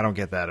long. I don't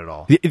get that at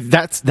all.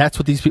 That's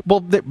what these people.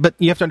 But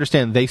you have to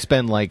understand they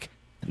spend like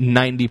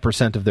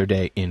 90% of their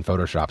day in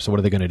Photoshop. So what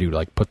are they going to do?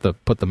 Like put the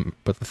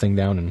thing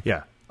down and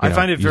I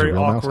find it very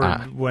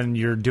awkward when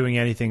you're doing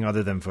anything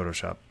other than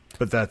Photoshop.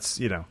 But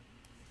that's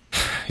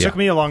took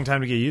me a long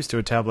time to get used to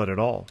a tablet at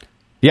all.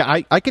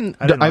 Yeah, I didn't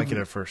like it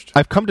at first.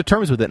 I've come to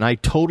terms with it, and I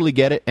totally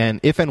get it. And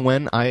if and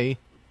when I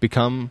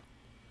become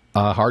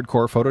a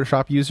hardcore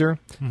Photoshop user,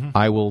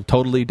 I will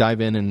totally dive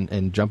in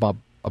and jump up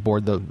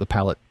aboard the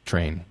palette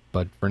train.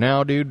 But for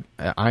now, dude,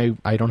 I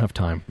don't have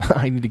time.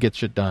 I need to get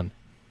shit done.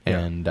 Yeah.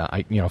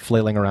 And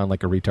flailing around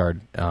like a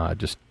retard,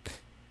 just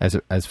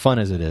as fun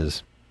as it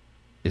is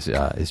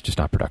just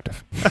not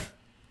productive.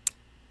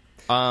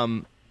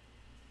 But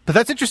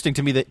that's interesting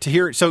to me to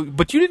hear. So,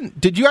 but you didn't?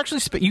 Did you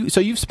actually So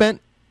you've spent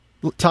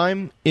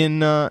time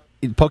in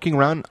poking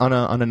around on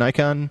a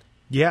Nikon?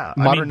 Yeah,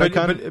 modern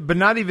Nikon, but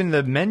not even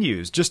the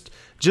menus. Just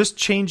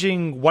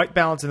changing white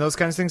balance and those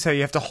kinds of things. How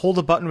you have to hold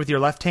a button with your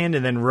left hand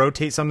and then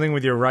rotate something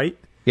with your right.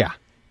 Yeah,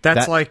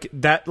 that's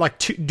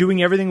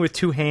doing everything with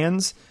two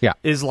hands. Yeah,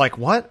 is like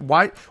what?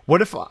 Why?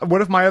 What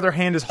if my other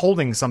hand is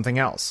holding something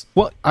else?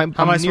 Well, how am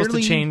I supposed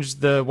to change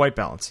the white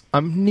balance?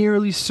 I'm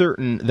nearly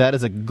certain that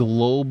is a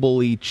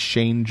globally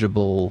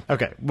changeable.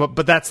 Okay, well,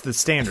 but that's the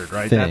standard,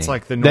 right? Thing. That's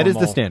like the normal. That is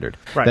the standard,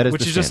 right? That is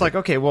which is just like,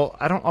 okay, well,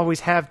 I don't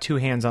always have two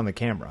hands on the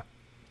camera.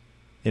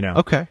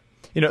 Okay.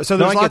 So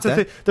there's lots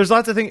of there's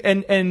lots of things,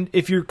 and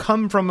if you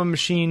come from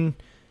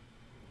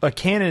a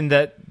Canon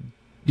that.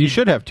 You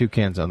should have two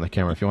cans on the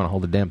camera if you want to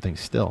hold the damn thing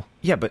still.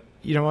 Yeah, but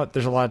you know what?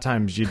 There's a lot of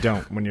times you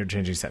don't when you're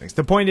changing settings.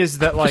 The point is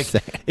that, like,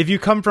 if you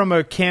come from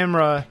a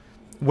camera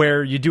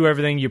where you do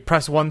everything, you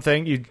press one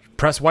thing, you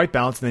press white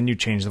balance, and then you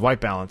change the white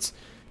balance,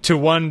 to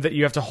one that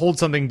you have to hold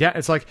something down.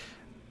 It's like,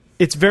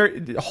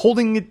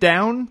 holding it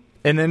down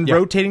and then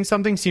rotating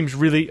something seems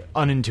really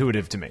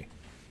unintuitive to me.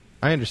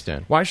 I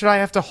understand. Why should I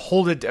have to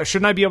hold it?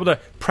 Shouldn't I be able to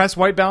press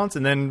white balance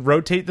and then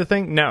rotate the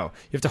thing? No.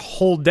 You have to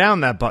hold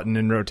down that button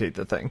and rotate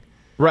the thing.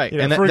 Right.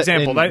 For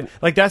example,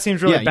 that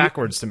seems really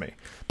backwards to me.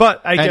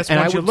 But I guess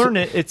once you learn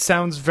it, it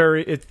sounds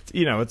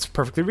it's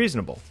perfectly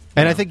reasonable.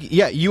 And I think,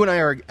 you and I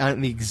are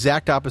on the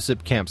exact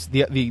opposite camps.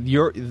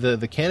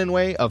 The Canon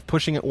way of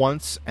pushing it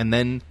once and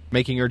then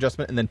making your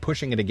adjustment and then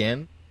pushing it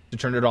again to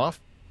turn it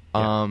off.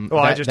 Yeah.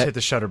 I just hit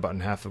the shutter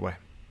button half the way.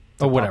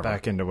 Whatever.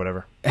 Back into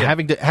whatever. Yeah.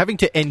 Having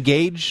to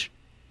engage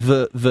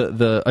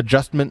the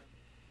adjustment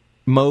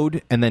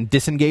mode and then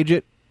disengage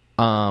it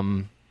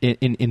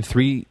in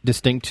three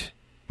distinct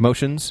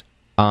motions,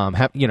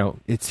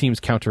 it seems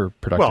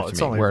counterproductive to me. Well,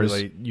 it's only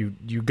really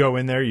you go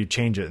in there, you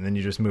change it, and then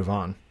you just move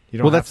on. You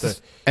don't have to.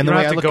 And you the don't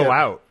way have I to look go at,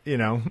 out.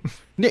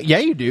 Yeah,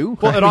 you do.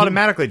 Well, it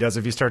automatically does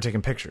if you start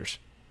taking pictures.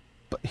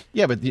 But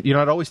you're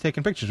not always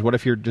taking pictures. What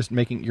if you're just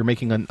making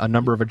a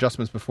number of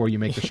adjustments before you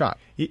make the shot?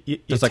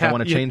 I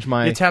want to change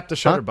my. You tap the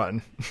shutter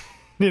button,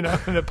 and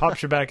it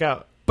pops you back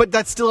out. But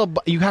that's still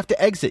you have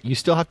to exit. You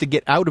still have to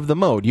get out of the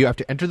mode. You have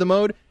to enter the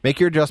mode,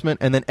 make your adjustment,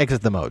 and then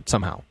exit the mode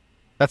somehow.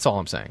 That's all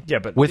I'm saying. Yeah,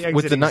 but with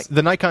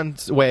the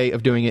Nikon's way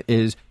of doing it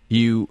is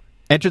you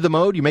enter the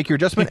mode, you make your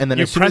adjustment, and then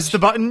you press the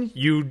button,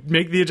 you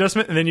make the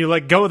adjustment, and then you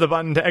let go of the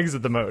button to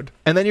exit the mode,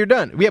 and then you're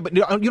done. Yeah, but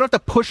you don't have to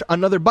push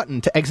another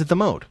button to exit the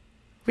mode.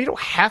 We don't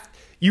have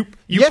you.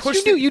 Yes,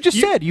 you do. You just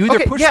said you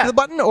either push the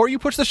button or you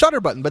push the shutter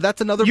button. But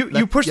that's another.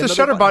 You push the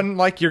shutter button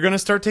like you're going to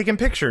start taking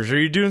pictures, or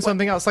you're doing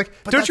something else. Like,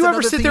 don't you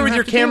ever sit there with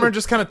your camera and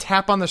just kind of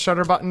tap on the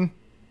shutter button?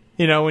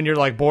 When you're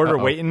like bored or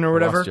waiting or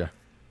whatever.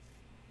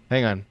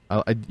 Hang on,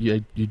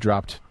 you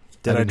dropped.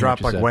 Did I drop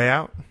way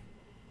out?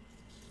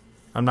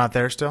 I'm not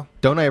there still?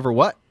 Don't I ever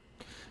what?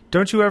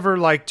 Don't you ever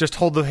like just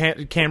hold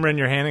the camera in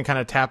your hand and kind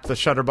of tap the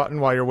shutter button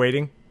while you're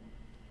waiting?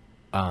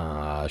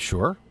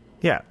 Sure.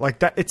 Yeah, like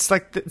that. It's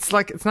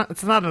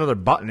not another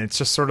button. It's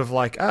just sort of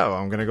like, oh,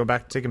 I'm gonna go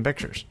back to taking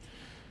pictures.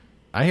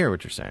 I hear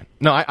what you're saying.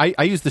 No,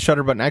 I use the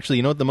shutter button. Actually,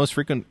 you know what the most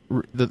frequent,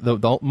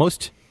 the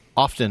most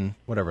often,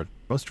 whatever,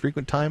 most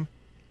frequent time?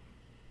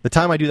 The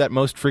time I do that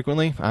most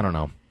frequently? I don't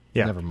know.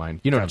 Yeah. Never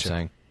mind. You know Gotcha. what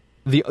I'm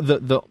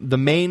saying. The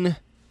main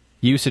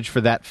usage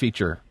for that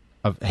feature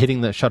of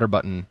hitting the shutter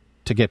button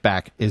to get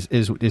back is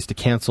to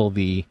cancel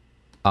the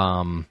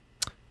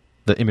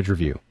image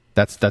review.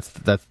 That's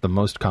the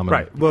most common.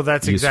 Right. Well,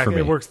 that's use exactly. for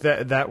me. It works.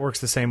 That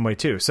works the same way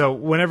too. So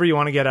whenever you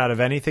want to get out of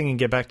anything and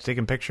get back to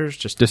taking pictures,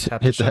 just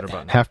tap the hit shutter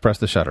button. half press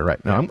the shutter.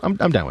 Right. No,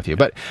 I'm down with you.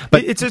 But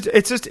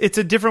it's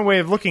a different way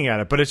of looking at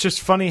it. But it's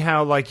just funny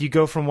how like you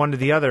go from one to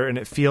the other and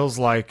it feels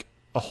like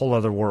a whole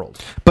other world.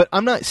 But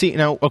I'm not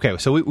now. Okay,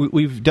 so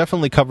we've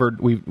definitely covered.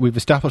 We've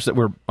established that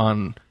we're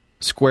on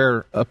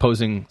square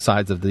opposing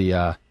sides of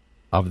the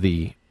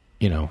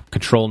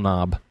control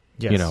knob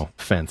Yes.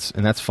 fence,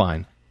 and that's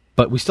fine.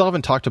 But we still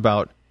haven't talked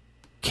about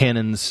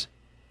Canon's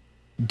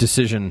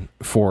decision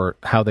for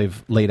how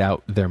they've laid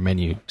out their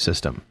menu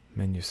system.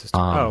 Menu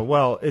system.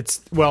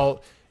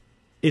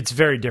 It's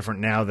very different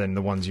now than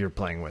the ones you're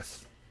playing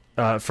with.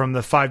 From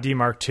the 5D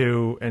Mark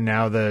II and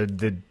now the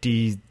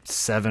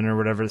D7 or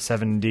whatever,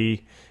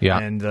 7D, Yeah.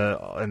 and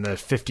the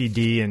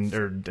 50D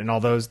and all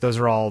those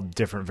are all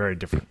different, very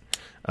different.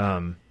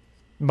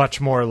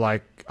 Much more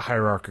like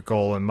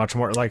hierarchical and much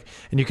more like,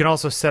 and you can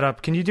also set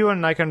up. Can you do a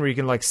Nikon where you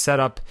can like set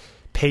up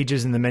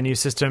pages in the menu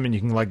system and you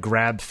can like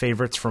grab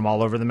favorites from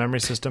all over the memory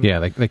system? Yeah,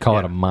 they call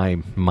it a my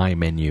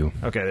menu.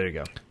 Okay, there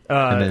you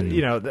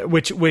go.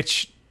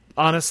 Which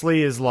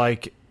honestly is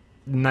like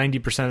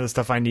 90% of the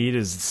stuff I need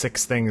is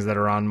 6 things that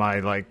are on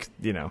my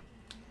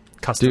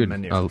custom Dude,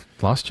 menu. I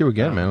lost you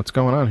again, man. What's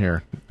going on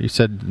here? You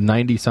said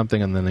 90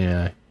 something and then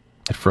it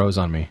froze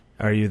on me.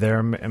 Are you there?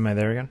 Am I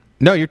there again?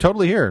 No, you're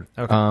totally here.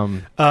 Okay.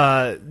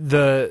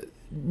 The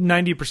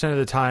 90% of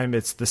the time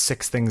it's the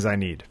 6 things I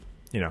need.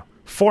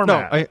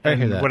 Format. No, I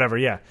hear and that. whatever.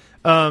 Yeah.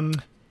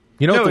 The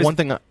one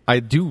thing I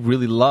do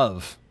really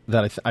love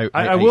that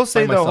I will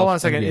say find though, hold on a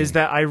myself second, envying. is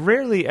that I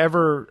rarely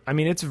ever. I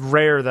mean, it's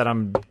rare that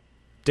I'm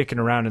dicking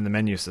around in the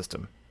menu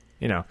system.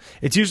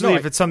 It's usually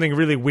if it's something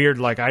really weird,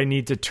 like I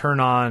need to turn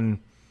on,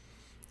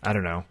 I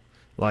don't know,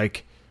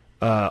 like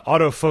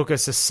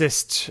autofocus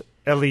assist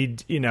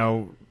LED,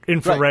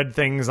 infrared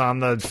things on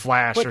the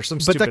flash or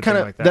some stupid thing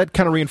like that. That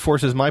kind of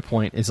reinforces my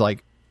point. Is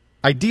like,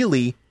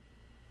 ideally,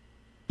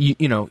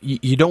 you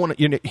don't want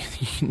to.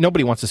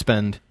 Nobody wants to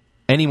spend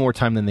any more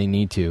time than they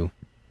need to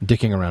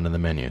dicking around in the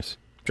menus.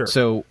 Sure.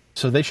 So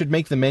they should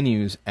make the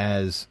menus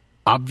as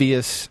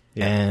obvious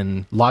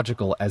and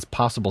logical as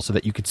possible, so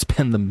that you could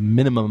spend the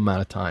minimum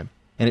amount of time.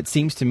 And it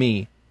seems to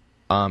me,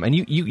 and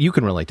you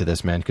can relate to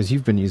this, man, because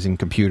you've been using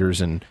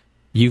computers and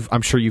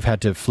I'm sure you've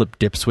had to flip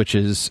dip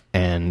switches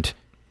and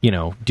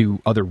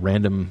do other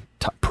random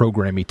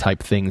programmy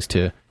type things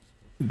to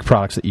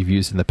products that you've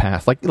used in the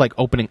past, like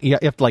opening. You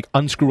have to like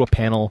unscrew a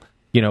panel,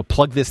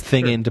 plug this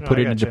thing in to put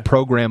it into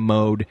program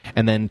mode,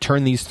 and then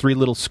turn these 3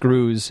 little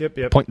screws.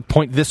 Yep.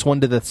 Point this one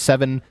to the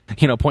 7,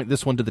 point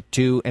this one to the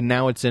 2, and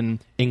now it's in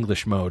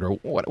English mode or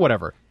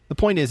whatever. The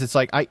point is, it's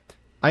like I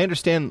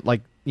understand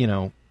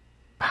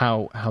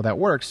how that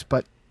works,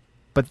 but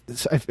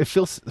it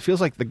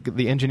feels like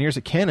the engineers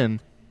at Canon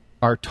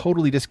are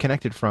totally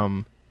disconnected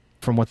from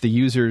what the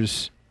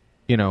users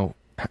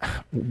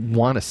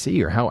want to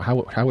see or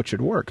how it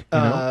should work.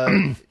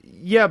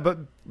 Yeah, but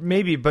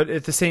maybe. But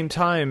at the same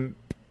time,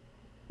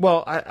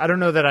 well, I don't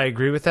know that I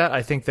agree with that.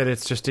 I think that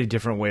it's just a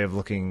different way of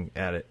looking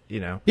at it.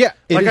 Yeah,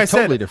 like I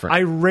totally said, different.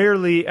 I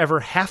rarely ever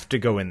have to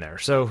go in there.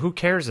 So who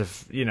cares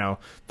if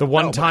the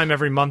one time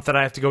every month that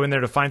I have to go in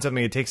there to find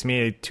something, it takes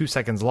me 2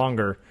 seconds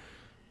longer.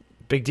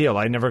 Big deal.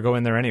 I never go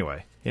in there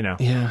anyway.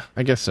 Yeah,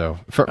 I guess so.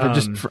 I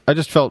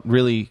just felt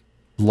really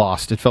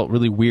lost. It felt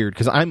really weird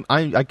because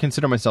I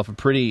consider myself a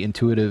pretty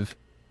intuitive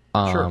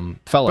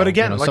fellow. But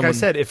again, I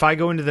said, if I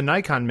go into the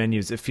Nikon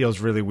menus, it feels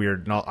really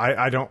weird, and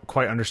I don't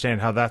quite understand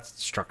how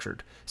that's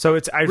structured. So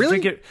I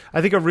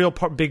think a real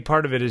big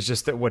part of it is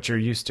just that what you're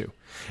used to.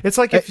 It's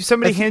like if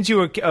somebody hands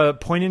you a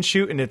point and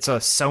shoot and it's a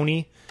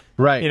Sony.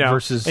 Right.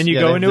 Versus, and you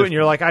go into it and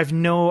you're like, I have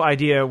no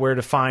idea where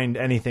to find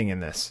anything in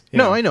this.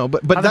 I know,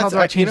 but how the hell do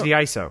I change the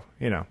ISO?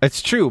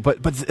 It's true,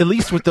 but at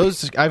least with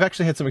those, I've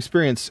actually had some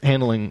experience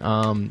handling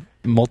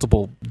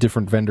multiple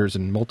different vendors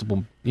and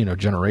multiple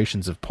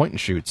generations of point and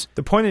shoots.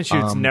 The point and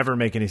shoots never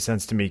make any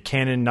sense to me.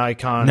 Canon,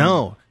 Nikon,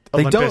 no,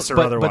 Olympus, they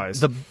don't, or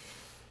otherwise.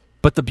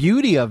 But the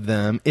beauty of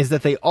them is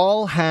that they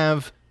all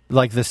have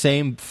like the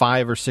same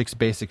 5 or 6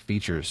 basic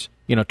features.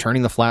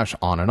 Turning the flash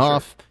on and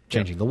off.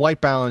 Changing the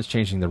white balance,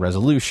 changing the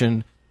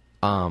resolution,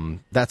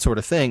 that sort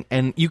of thing,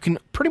 and you can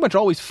pretty much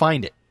always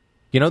find it.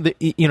 You're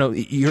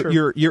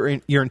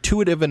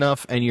intuitive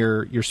enough and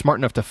you're smart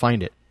enough to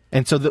find it,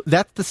 and so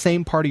that's the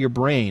same part of your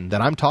brain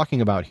that I'm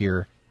talking about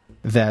here.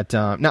 That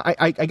now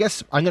I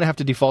guess I'm going to have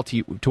to default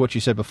to what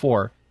you said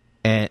before.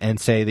 and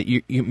say that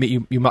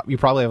you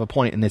probably have a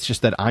point, and it's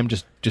just that I'm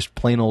just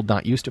plain old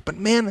not used to it. But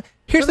man,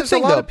 here's the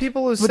thing, a lot though. of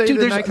people who But say dude,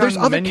 the there's Nikon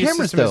other menu cameras,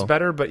 system is though.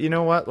 better, but you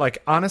know what? Like,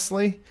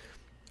 honestly,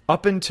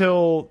 up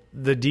until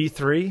the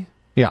D3,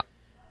 Yeah.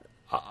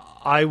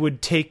 I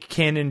would take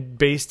Canon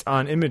based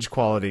on image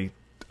quality.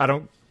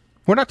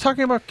 We're not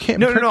talking about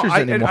No, pictures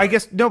anymore. I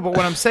guess no. But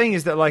what I'm saying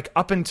is that, like,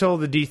 up until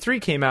the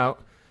D3 came out,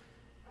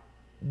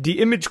 the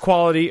image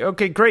quality,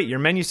 okay, great. Your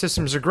menu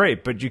systems are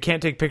great, but you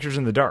can't take pictures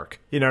in the dark.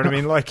 You know what I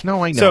mean? Like,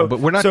 no, I know, so- but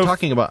we're not so-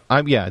 talking about.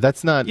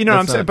 That's not. You know what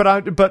I'm that's saying?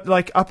 not- But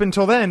like up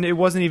until then, it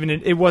wasn't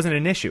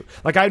an issue.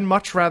 Like, I'd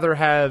much rather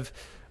have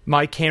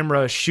my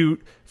camera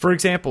shoot. For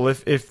example,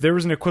 if there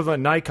was an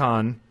equivalent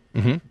Nikon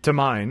to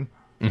mine,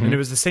 and it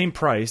was the same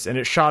price, and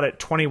it shot at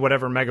 22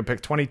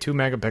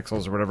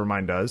 megapixels or whatever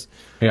mine does,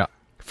 yeah,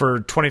 for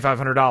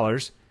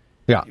 $2,500,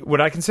 yeah,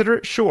 would I consider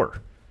it? Sure.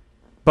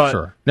 But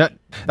sure. I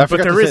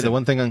forgot there to say isn't. the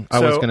one thing I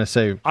was going to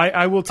say.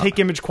 I will take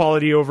image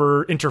quality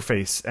over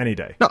interface any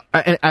day. No,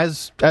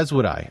 as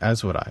would I.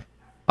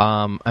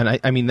 And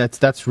I mean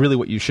that's really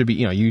what you should be.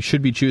 You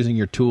should be choosing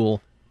your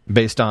tool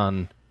based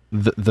on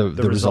the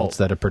results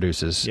that it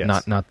produces,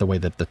 Yes. not the way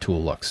that the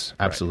tool looks.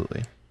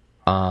 Absolutely.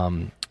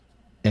 Right.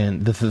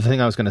 And the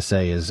thing I was going to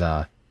say is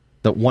that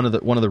one of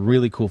the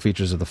really cool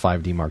features of the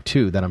 5D Mark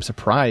II that I'm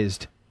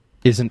surprised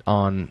isn't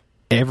on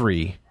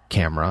every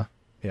camera.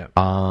 Yeah.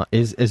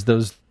 Is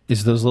those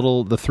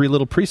the three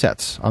little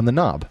presets on the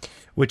knob,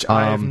 Which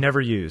I have never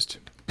used.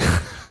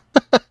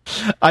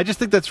 I just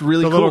think that's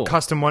really The cool. little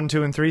custom 1,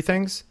 2, and 3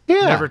 things?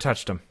 Yeah. Never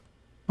touched them.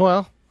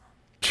 Well,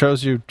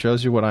 shows you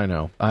what I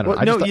know. I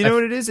don't know. No, you know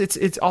what it is?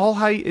 It's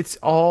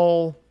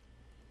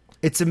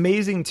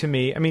amazing to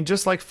me. I mean,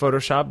 just like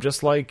Photoshop,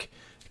 just like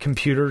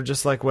computer,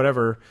 just like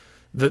whatever,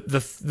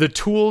 the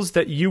tools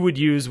that you would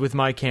use with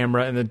my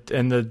camera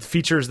and the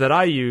features that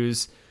I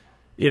use,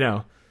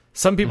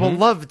 some people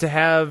love to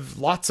have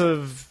lots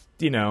of,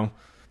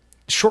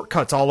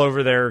 shortcuts all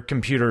over their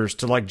computers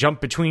to like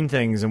jump between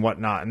things and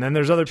whatnot. And then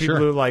there's other people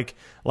who like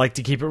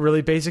to keep it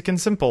really basic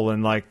and simple,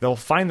 and like they'll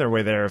find their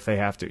way there if they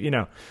have to,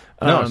 No,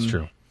 it's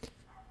true.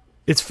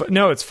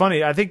 It's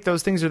funny. I think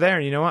those things are there,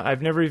 and you know what?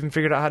 I've never even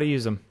figured out how to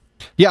use them.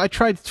 Yeah, I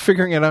tried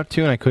figuring it out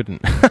too, and I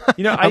couldn't.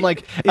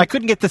 I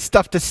couldn't get the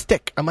stuff to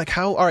stick. I'm like,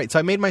 how? All right, so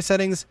I made my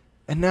settings,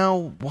 and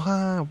now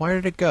why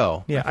did it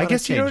go? Yeah, I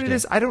guess you know what it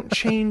is? I don't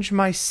change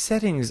my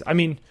settings. I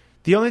mean,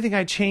 the only thing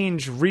I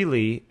change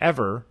really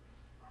ever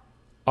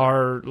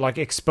are like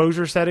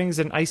exposure settings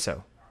and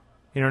ISO.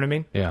 You know what I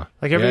mean? Yeah.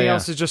 Like everything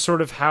else is just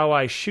sort of how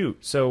I shoot.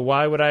 So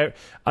why would I?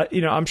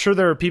 I'm sure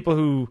there are people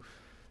who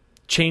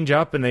change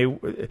up and they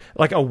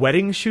like a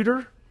wedding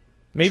shooter.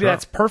 Maybe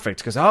that's perfect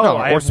because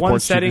I have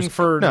one setting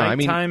for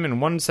nighttime and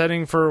one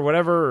setting for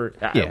whatever,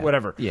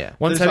 whatever. Yeah,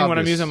 one there's setting when I'm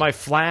obvious- using my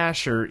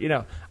flash or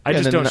I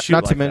just and don't then shoot.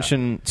 Not like to that.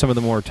 mention some of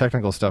the more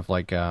technical stuff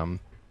like fucking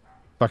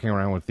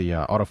around with the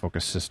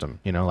autofocus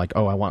system. Like I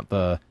want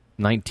the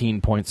 19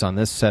 points on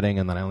this setting,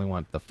 and then I only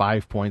want the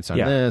 5 points on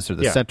this, or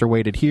the center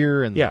weighted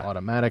here, and the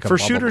automatic. For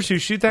shooters who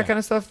shoot that kind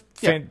of stuff,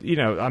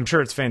 I'm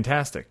sure it's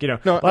fantastic.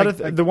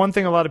 The one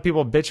thing a lot of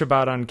people bitch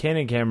about on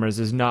Canon cameras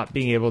is not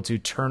being able to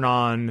turn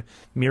on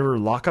mirror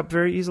lockup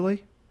very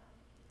easily.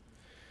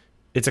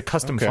 It's a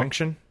custom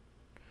function,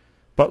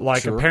 but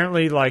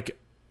apparently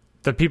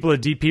the people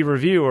at DP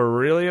Review are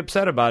really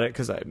upset about it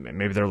because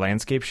maybe they're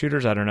landscape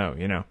shooters. I don't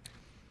know.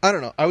 I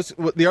don't know.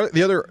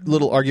 The other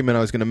little argument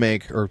I was going to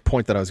make, or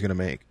point that I was going to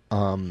make,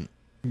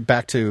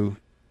 back to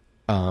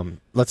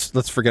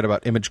let's forget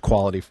about image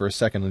quality for a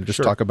second and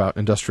just talk about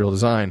industrial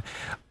design.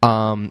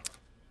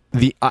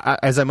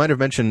 As I might have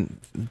mentioned,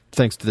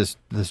 thanks to this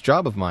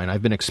job of mine,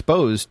 I've been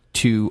exposed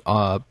to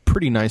a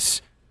pretty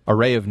nice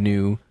array of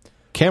new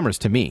cameras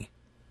to me.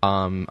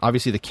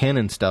 Obviously, the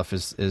Canon stuff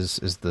is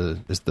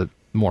the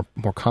more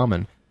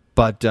common,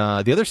 but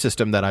the other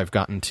system that I've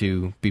gotten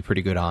to be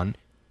pretty good on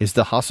is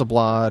the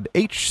Hasselblad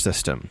H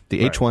system,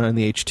 the H1 and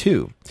the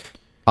H2.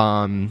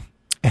 And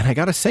I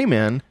gotta say,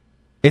 man,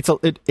 it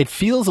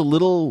feels a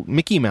little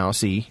Mickey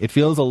Mousey. It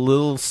feels a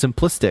little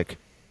simplistic,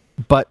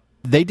 but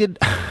they did.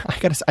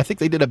 I think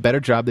they did a better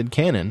job than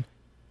Canon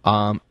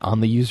on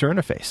the user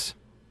interface.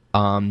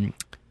 And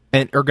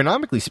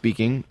ergonomically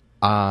speaking,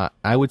 I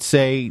would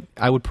say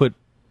I would put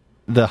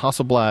the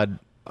Hasselblad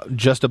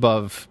just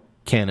above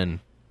Canon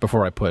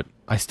before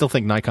I still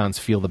think Nikons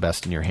feel the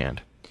best in your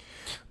hand.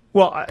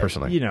 Well,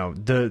 personally,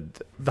 the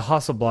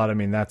Hasselblad. I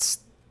mean, that's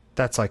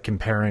like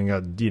comparing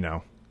a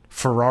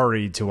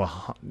Ferrari to a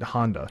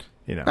Honda.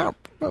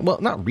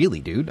 Not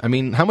really, dude. I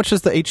mean, how much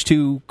does the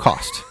H2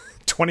 cost?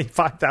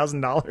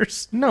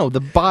 $25,000. No, the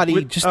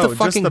body, just the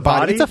fucking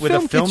body. It's a with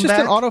film. a film it's just back?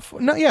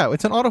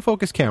 it's an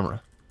autofocus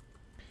camera.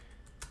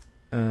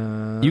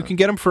 You can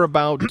get them for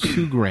about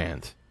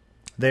 $2,000.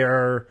 They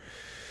are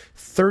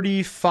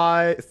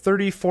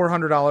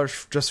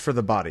 $3,400 just for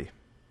the body.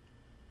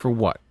 For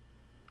what?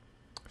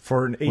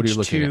 For an What are you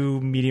looking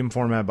H2 medium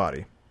format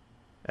body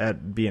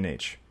at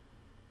B&H.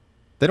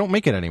 They don't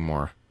make it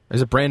anymore.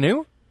 Is it brand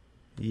new?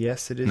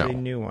 Yes, it is No. a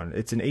new one.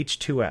 It's an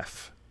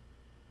H2F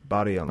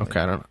body only.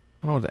 Okay,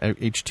 I don't know what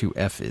the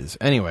H2F is.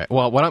 Anyway,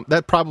 well,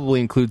 that probably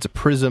includes a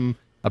prism,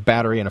 a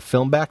battery, and a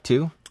film back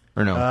too,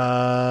 or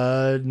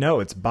no? No,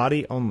 it's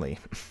body only.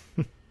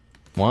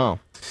 Wow.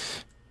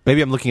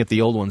 Maybe I'm looking at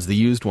the old ones, the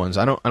used ones.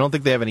 I don't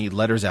think they have any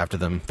letters after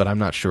them, but I'm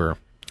not sure.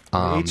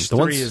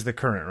 H3 is the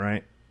current,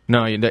 right?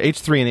 No, the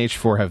H3 and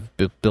H4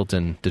 have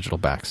built-in digital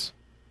backs.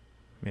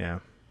 Yeah.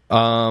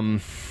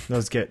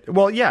 Those get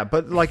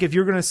but like if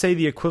you're going to say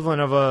the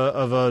equivalent of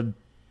a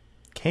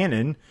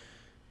Canon,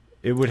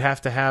 it would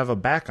have to have a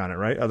back on it,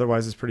 right?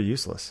 Otherwise, it's pretty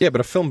useless. Yeah,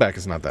 but a film back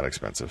is not that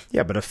expensive.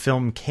 Yeah, but a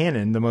film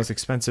Canon, the most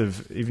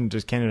expensive, even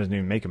just Canon doesn't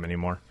even make them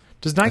anymore.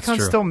 Does Nikon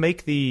still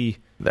make the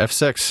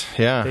F6?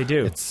 Yeah, they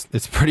do.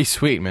 It's pretty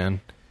sweet,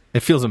 man.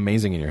 It feels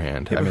amazing in your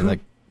hand. Yeah, I mean,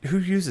 who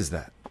uses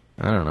that?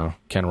 I don't know.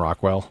 Ken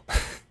Rockwell.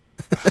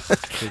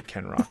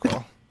 Ken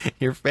Rockwell.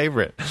 Your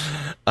favorite.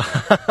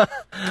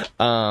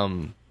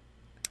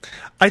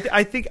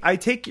 I think I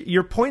take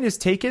your point is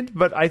taken,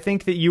 but I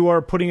think that you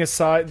are putting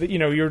aside that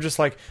you're just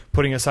like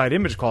putting aside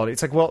image quality.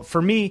 It's like, well,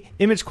 for me,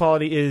 image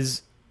quality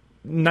is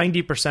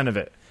 90% of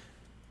it.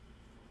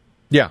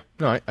 Yeah,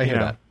 no, I hear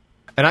that,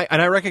 and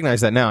I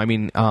recognize that now. I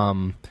mean,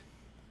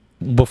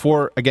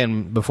 before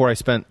I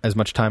spent as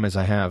much time as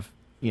I have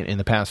in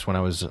the past when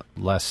I was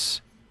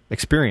less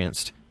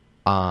experienced,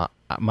 my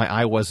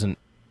eye wasn't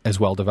as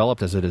well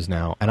developed as it is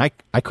now, and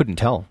I couldn't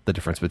tell the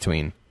difference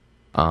between,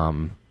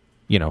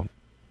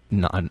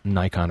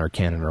 Nikon or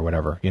Canon or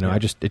whatever.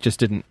 It just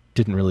didn't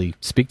really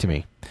speak to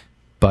me.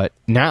 But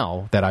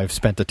now that I've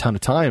spent a ton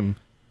of time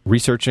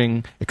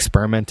researching,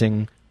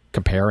 experimenting,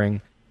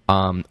 comparing,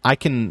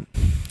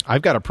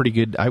 I've got a pretty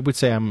good. I would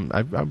say I'm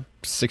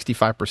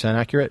 65%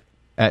 accurate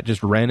at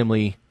just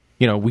randomly.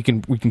 We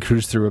can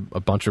cruise through a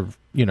bunch of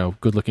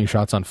good looking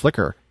shots on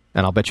Flickr,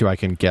 and I'll bet you I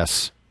can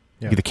guess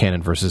the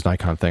Canon versus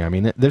Nikon thing. I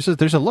mean, there's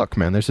a look,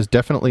 man. There's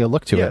definitely a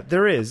look to it. Yeah,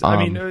 there is. I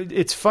mean,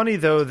 it's funny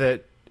though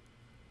that.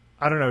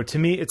 I don't know. To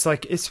me, it's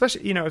like,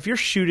 especially, if you're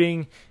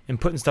shooting and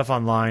putting stuff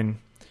online,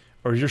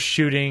 or you're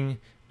shooting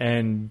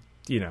and,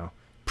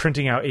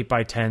 printing out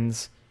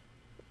 8x10s,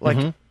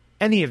 like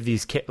any of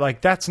these,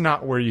 like that's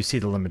not where you see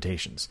the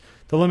limitations.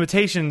 The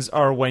limitations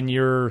are when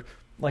you're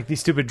like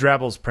these stupid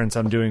Drabbles prints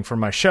I'm doing for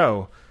my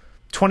show,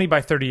 20 by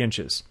 30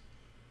 inches.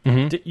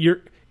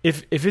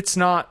 If it's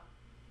not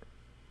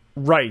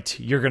right,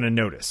 you're going to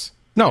notice.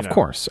 No, of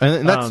course,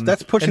 and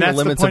that's pushing the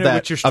limits of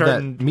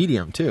that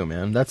medium too,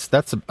 man.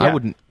 I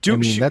wouldn't.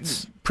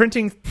 That's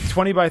printing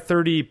 20 by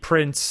 30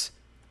 prints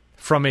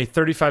from a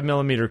 35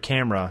 millimeter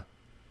camera.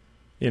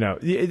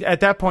 At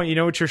that point,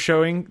 what you're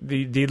showing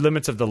the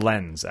limits of the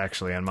lens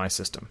actually on my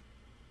system.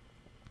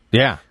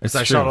 Yeah, it's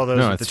I shot all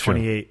those with the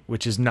 28,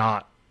 which is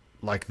not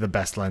like the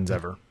best lens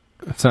ever.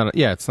 It's not.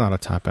 It's not a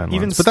top end.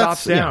 Even lens.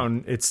 stop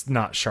down, it's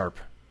not sharp.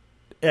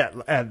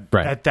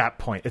 At that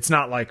point, it's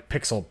not like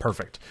pixel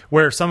perfect.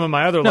 Where some of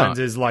my other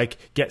lenses like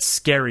get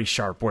scary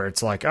sharp, where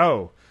it's like,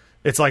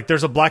 it's like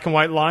there's a black and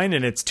white line,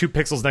 and it's two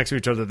pixels next to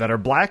each other that are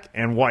black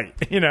and white.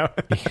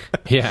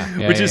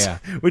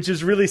 Which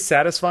is really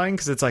satisfying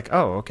because it's like,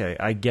 okay,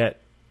 I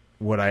get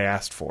what I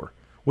asked for,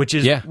 which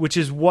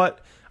is what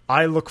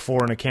I look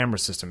for in a camera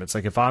system. It's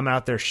like if I'm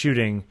out there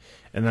shooting,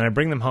 and then I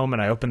bring them home and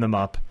I open them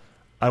up,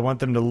 I want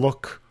them to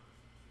look.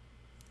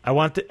 I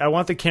want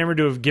the camera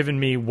to have given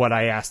me what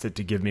I asked it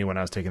to give me when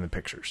I was taking the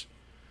pictures,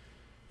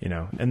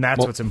 and that's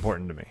what's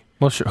important to me.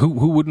 Well, sure.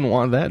 Who wouldn't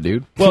want that,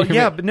 dude? Well,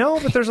 yeah, but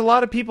there's a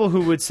lot of people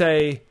who would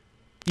say,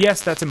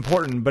 yes, that's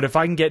important, but if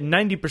I can get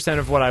 90%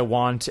 of what I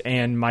want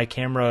and my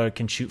camera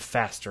can shoot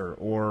faster,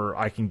 or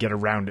I can get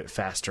around it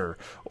faster,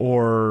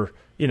 or,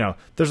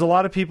 there's a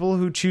lot of people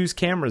who choose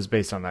cameras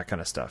based on that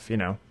kind of stuff,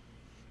 I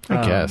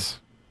guess.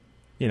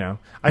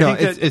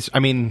 I think I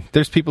mean,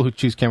 there's people who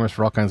choose cameras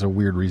for all kinds of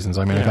weird reasons.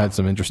 I mean, I've had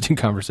some interesting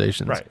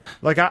conversations. Right.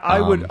 Like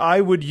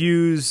I would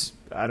use,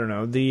 I don't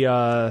know, the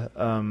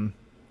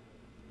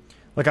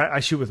like I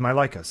shoot with my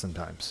Leica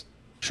sometimes.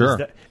 Sure.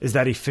 Is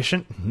that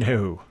efficient?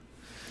 No.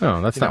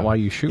 No, that's not why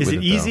you shoot with it.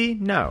 Is it easy?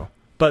 No.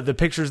 But the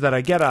pictures that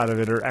I get out of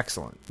it are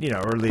excellent.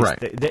 Or at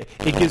least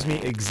it gives me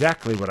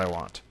exactly what I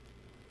want.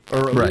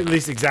 Or at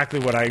least exactly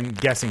what I'm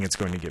guessing it's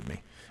going to give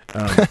me.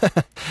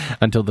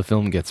 Until the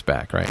film gets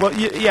back, right? Well,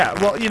 yeah.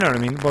 Well, you know what I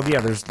mean. Well, yeah.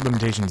 There's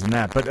limitations in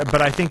that,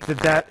 but I think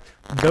that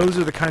those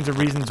are the kinds of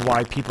reasons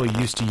why people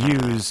used to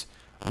use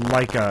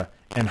Leica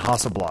and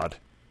Hasselblad.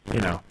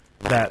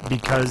 That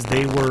because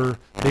they were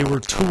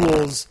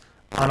tools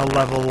on a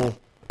level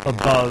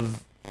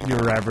above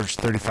your average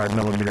 35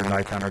 millimeter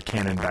Nikon or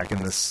Canon back in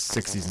the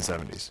 60s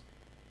and 70s.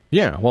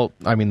 Yeah. Well,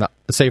 I mean,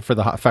 save for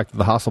the fact that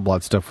the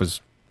Hasselblad stuff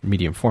was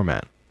medium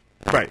format.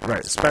 Right.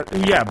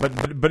 Yeah,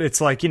 but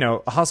it's like,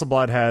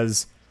 Hasselblad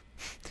has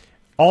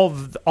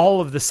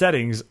all of the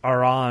settings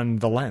are on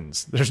the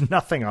lens. There's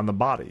nothing on the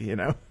body,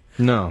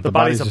 No, the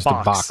body's just a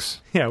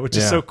box. Yeah, which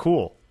is so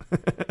cool.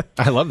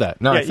 I love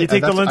that. No, you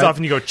take the lens off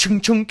and you go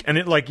chung chung, and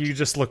it you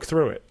just look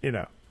through it,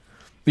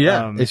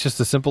 Yeah, it's just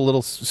a simple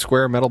little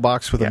square metal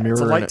box with a mirror.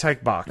 It's a light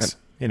type box,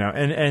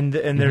 and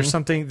there's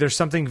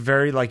something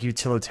very like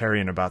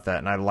utilitarian about that,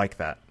 and I like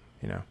that,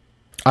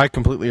 I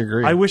completely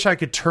agree. I wish I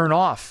could turn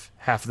off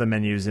half of the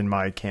menus in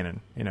my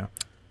Canon, you know.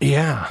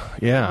 Yeah.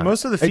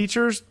 Most of the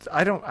features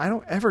I don't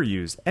ever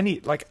use any,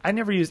 like I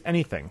never use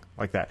anything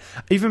like that.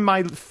 Even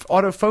my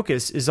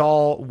autofocus is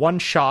all one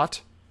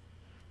shot,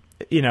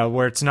 you know,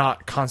 where it's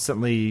not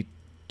constantly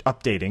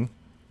updating.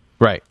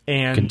 Right.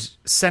 And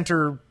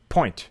center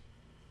point.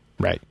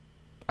 Right.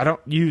 I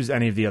don't use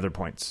any of the other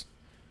points.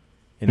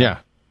 You know? Yeah.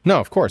 No,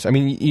 of course. I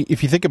mean,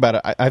 if you think about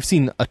it, I've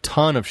seen a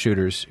ton of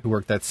shooters who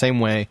work that same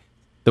way,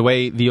 the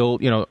way the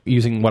old, you know,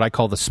 using what I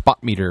call the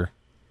spot meter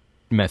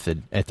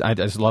method. I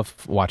just love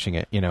watching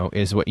it, you know,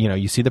 is what, you know,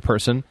 you see the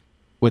person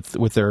with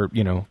their,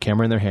 you know,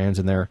 camera in their hands,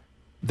 and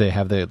they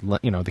have the,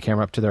 you know, the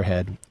camera up to their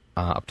head,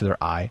 up to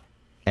their eye,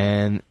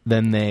 and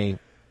then they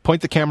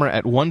point the camera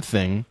at one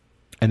thing,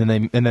 and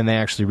then they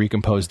actually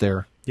recompose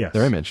their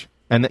image.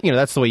 And you know,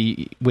 that's the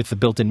way with the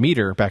built-in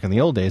meter back in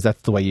the old days.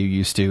 That's the way you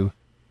used to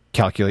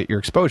calculate your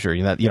exposure.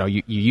 You know,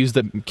 you use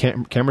the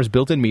camera's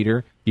built-in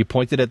meter. You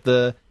point it at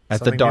the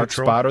dark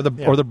neutral spot or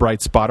the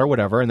bright spot or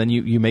whatever, and then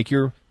you make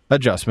your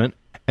adjustment,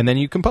 and then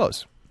you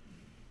compose.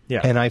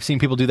 Yeah. And I've seen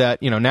people do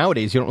that. You know,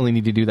 nowadays you don't really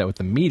need to do that with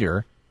the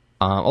meter,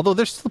 although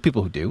there's still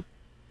people who do.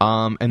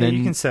 And then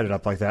you can set it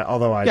up like that.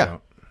 Although I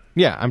don't.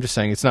 Yeah, I'm just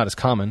saying it's not as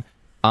common.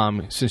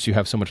 Since you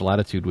have so much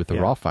latitude with the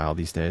raw file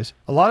these days.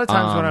 A lot of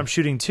times when I'm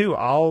shooting too,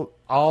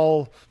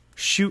 I'll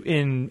shoot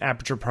in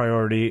aperture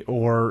priority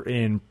or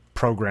in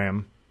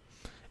program,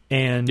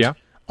 and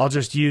I'll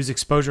just use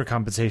exposure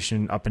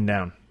compensation up and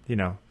down, you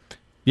know.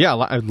 Yeah,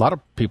 a lot of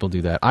people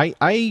do that.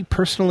 I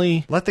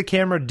personally... Let the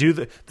camera do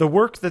the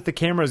work that the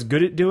camera is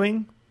good at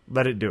doing,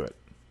 let it do it.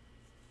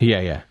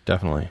 Yeah,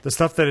 definitely. The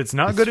stuff that it's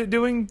not good at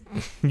doing,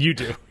 you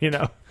do, you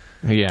know.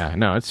 Yeah,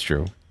 no, it's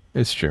true.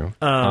 It's true.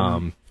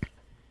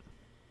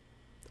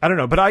 I don't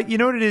know, but you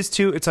know what it is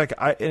too? It's like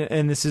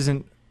this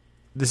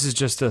is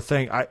just a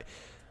thing.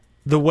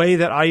 The way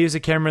that I use a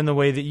camera and the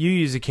way that you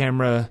use a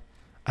camera,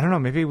 I don't know,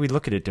 maybe we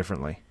look at it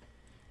differently,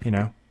 you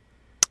know?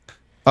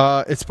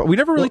 We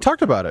never really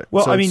talked about it.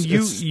 Well, so I mean,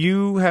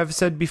 you have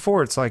said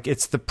before, it's like,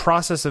 it's the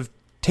process of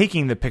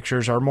taking the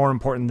pictures are more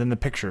important than the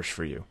pictures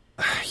for you.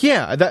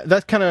 Yeah,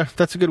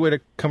 that's a good way to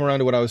come around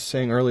to what I was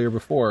saying earlier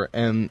before.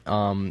 And,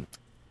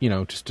 you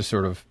know, just to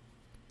sort of,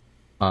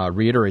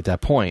 reiterate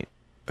that point.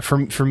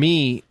 For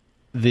me,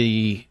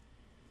 the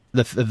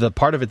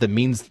part of it that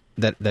means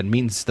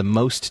the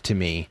most to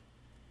me,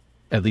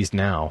 at least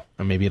now,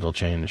 and maybe it'll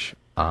change,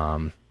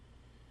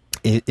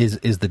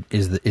 is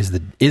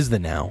the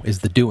now, is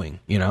the doing.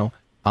 You know,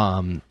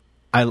 I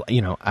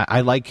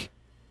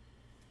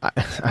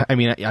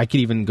mean, I could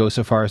even go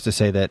so far as to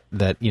say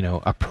that you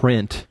know, a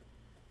print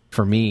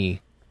for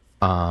me,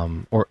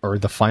 or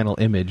the final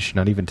image,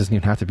 doesn't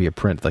even have to be a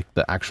print, like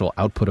the actual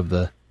output of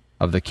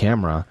the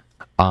camera.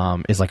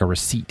 Is like a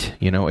receipt,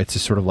 you know. It's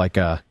just sort of like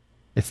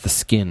it's the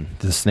skin,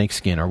 the snake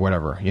skin or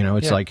whatever, you know.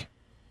 It's like,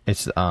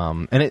 it's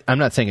I'm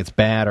not saying it's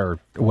bad or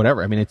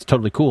whatever. I mean, it's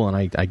totally cool, and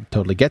I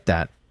totally get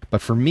that.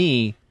 But for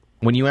me,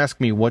 when you ask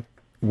me what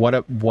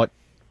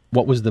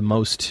was the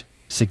most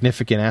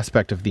significant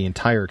aspect of the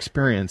entire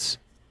experience,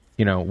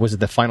 you know, was it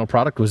the final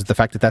product? Was it the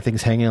fact that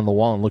thing's hanging on the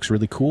wall and looks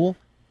really cool,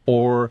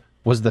 or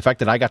was it the fact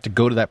that I got to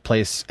go to that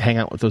place, hang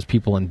out with those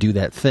people, and do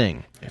that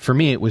thing? For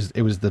me, it's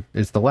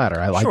the latter.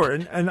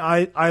 And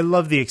I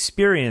love the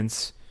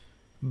experience,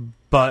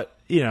 but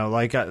you know,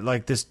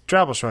 like this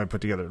travel show I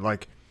put together.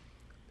 Like,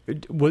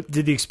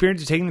 did the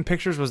experience of taking the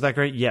pictures, was that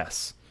great?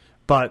 Yes,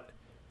 but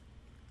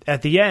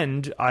at the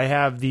end, I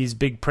have these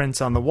big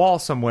prints on the wall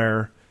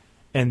somewhere,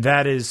 and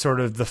that is sort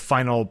of the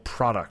final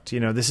product.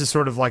 You know, this is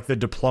sort of like the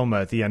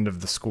diploma at the end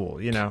of the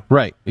school. You know,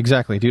 right?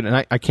 Exactly, dude. And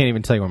I can't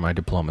even tell you where my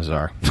diplomas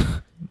are.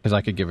 Because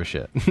I could give a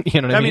shit.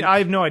 You know what I mean? I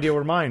have no idea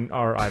where mine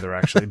are either,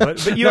 actually.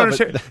 But you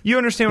understand. You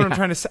understand what I'm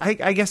trying to say.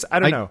 I guess I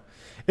don't know.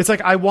 It's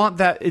like I want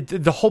that.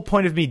 The whole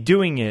point of me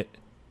doing it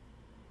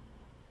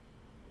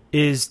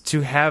is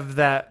to have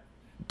that,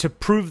 to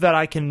prove that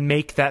I can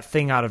make that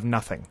thing out of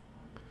nothing.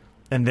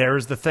 And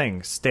there's the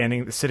thing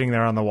sitting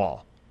there on the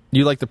wall.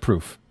 You like the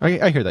proof.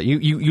 I hear that.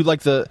 You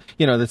like the,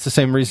 you know, that's the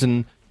same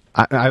reason.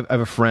 I have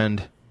a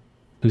friend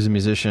who's a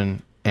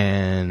musician,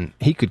 and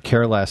he could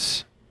care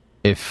less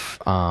if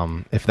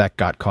that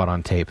got caught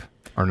on tape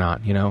or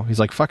not, you know? He's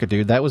like, fuck it,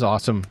 dude. That was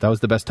awesome. That was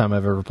the best time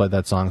I've ever played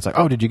that song. It's like,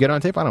 oh, did you get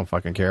on tape? I don't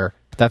fucking care.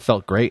 That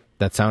felt great.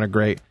 That sounded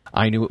great.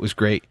 I knew it was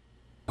great.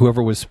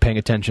 Whoever was paying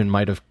attention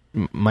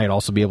might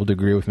also be able to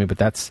agree with me, but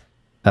that's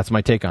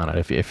my take on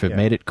it. If it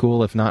made it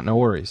cool, if not, no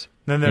worries.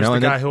 Then there's the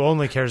guy who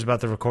only cares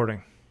about the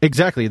recording.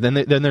 Exactly. Then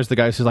there's the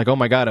guy who's like, oh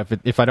my God,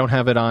 if I don't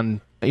have it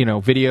on, you know,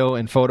 video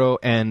and photo,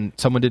 and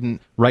someone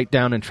didn't write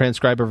down and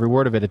transcribe every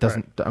word of it, it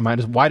doesn't.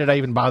 Right. Why did I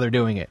even bother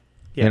doing it?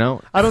 Yeah. You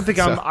know, I don't think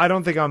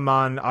I'm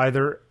on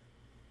either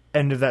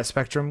end of that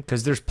spectrum,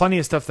 because there's plenty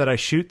of stuff that I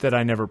shoot that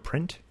I never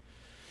print.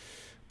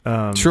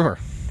 Sure.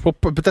 Well,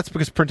 but that's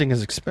because printing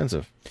is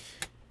expensive.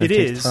 It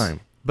takes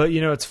time. But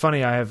you know, it's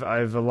funny. I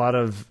have a lot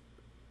of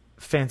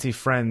fancy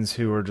friends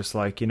who are just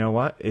like, you know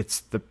what?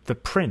 It's the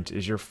print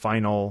is your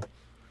final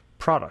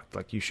product.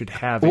 Like, you should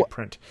have a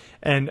print.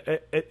 And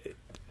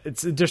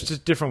it's just a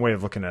different way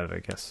of looking at it, I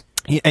guess.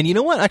 Yeah, and you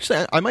know what?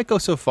 Actually, I might go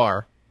so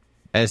far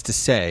as to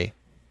say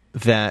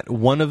that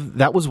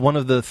that was one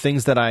of the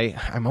things that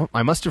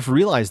I must have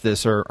realized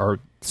this or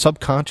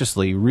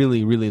subconsciously,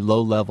 really, really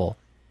low level.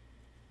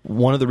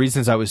 One of the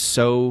reasons I was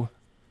so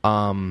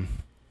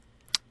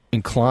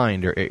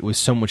inclined, or it was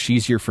so much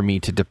easier for me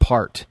to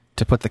depart,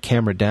 to put the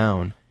camera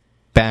down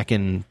back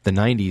in the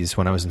 90s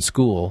when I was in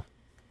school.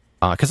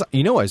 Because,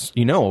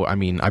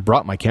 I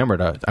brought my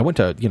camera I went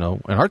to,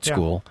 an art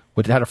school,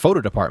 which had a photo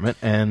department,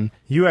 and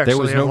you actually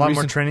there was have a lot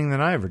more training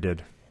than I ever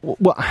did.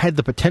 Well, I had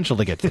the potential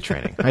to get the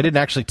training. I didn't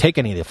actually take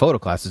any of the photo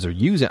classes or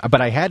use it, but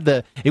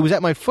it was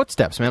at my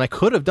footsteps, man. I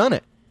could have done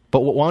it. But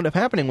what wound up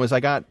happening was I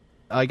got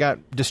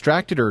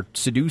distracted or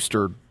seduced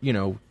or,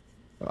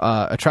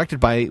 attracted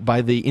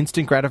by the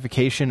instant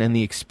gratification and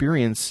the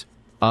experience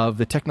of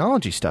the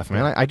technology stuff,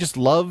 man. I just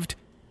loved,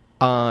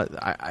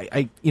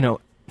 I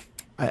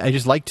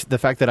just liked the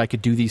fact that I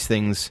could do these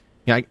things.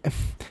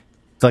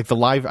 Like the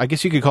live, I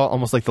guess you could call it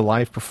almost like the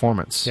live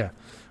performance. Yeah.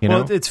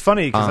 It's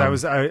funny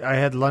because I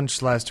had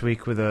lunch last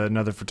week with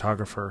another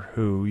photographer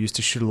who used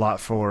to shoot a lot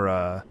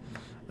for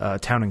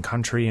Town and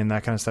Country and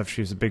that kind of stuff.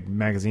 She was a big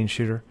magazine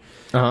shooter,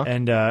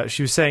 and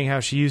she was saying how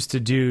she used to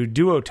do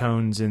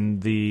duotones in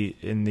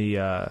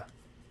the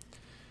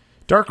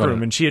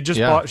darkroom, and she had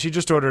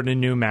just ordered a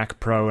new Mac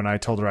Pro, and I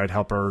told her I'd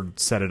help her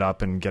set it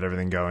up and get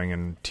everything going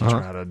and teach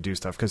her how to do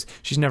stuff because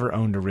she's never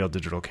owned a real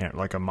digital camera,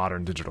 like a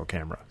modern digital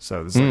camera.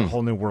 So this is like a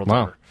whole new world to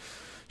her.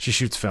 She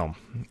shoots film.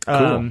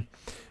 Cool.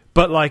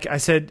 But like I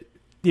said,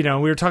 we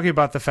were talking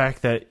about the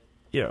fact that,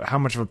 how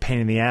much of a pain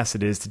in the ass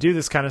it is to do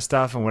this kind of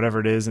stuff and whatever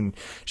it is. And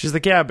she's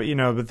like, yeah, but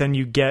but then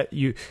you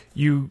don't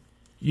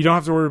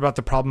have to worry about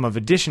the problem of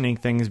editioning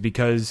things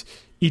because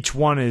each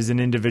one is an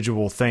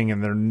individual thing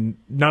and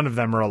none of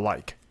them are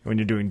alike when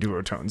you're doing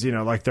duotones,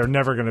 like they're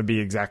never going to be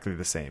exactly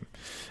the same.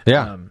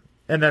 Yeah.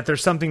 And that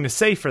there's something to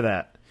say for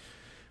that,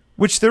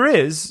 which there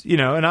is,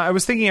 and I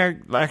was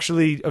thinking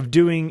actually of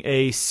doing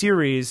a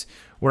series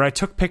where I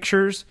took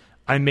pictures,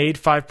 I made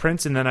 5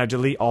 prints, and then I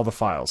delete all the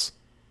files.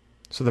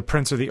 So the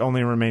prints are the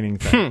only remaining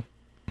thing.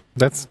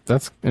 That's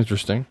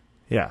interesting.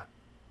 Yeah.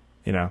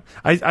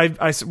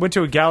 I went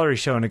to a gallery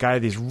show, and a guy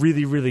had these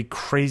really, really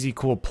crazy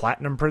cool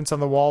platinum prints on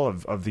the wall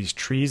of these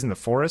trees in the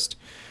forest.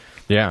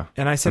 Yeah.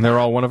 And I said, and they're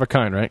all one of a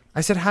kind, right?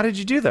 I said, how did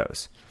you do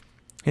those?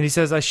 And he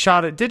says, I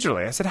shot it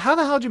digitally. I said, how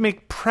the hell did you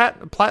make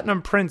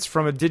platinum prints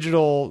from a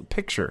digital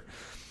picture?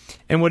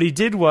 And what he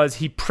did was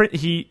he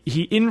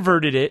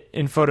inverted it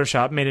in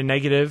Photoshop, made a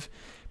negative,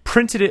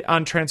 printed it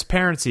on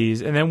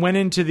transparencies, and then went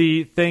into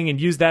the thing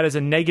and used that as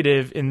a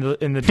negative in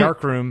the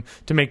darkroom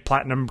to make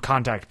platinum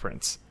contact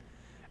prints.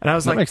 And I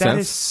was like, that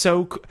is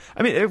so cool.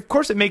 I mean, of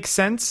course it makes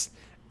sense,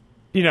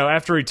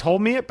 after he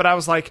told me it, but I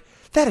was like,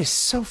 that is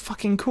so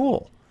fucking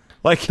cool.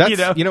 Like,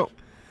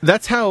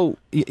 that's how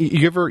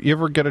you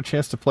ever get a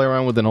chance to play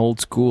around with an old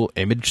school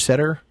image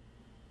setter?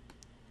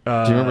 Do you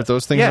remember what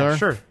those things are? Yeah,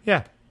 sure.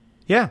 Yeah.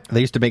 Yeah.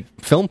 They used to make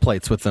film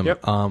plates with them.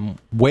 Yep.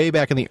 Way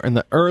back in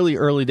the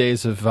early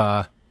days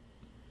of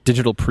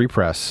digital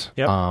prepress.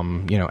 Yep.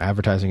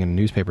 Advertising in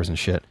newspapers and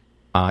shit.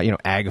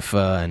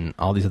 Agfa and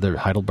all these other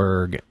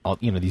Heidelberg,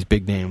 these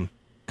big name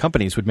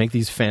companies would make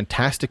these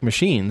fantastic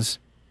machines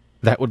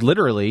that would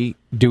literally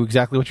do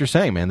exactly what you're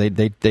saying, man.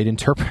 They'd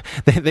interpret.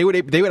 They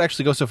would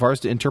actually go so far as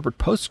to interpret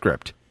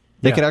PostScript.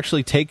 They could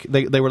actually take.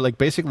 They were like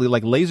basically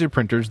like laser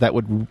printers that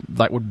would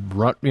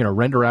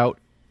render out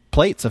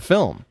plates of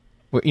film.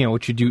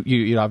 Which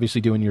you'd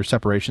obviously do in your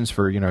separations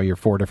for your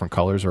 4 different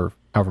colors or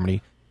however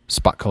many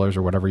spot colors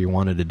or whatever you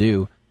wanted to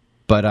do.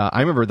 But I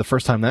remember the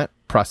first time that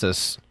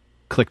process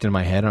clicked in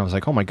my head, and I was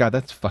like, oh my god,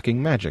 that's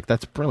fucking magic.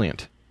 That's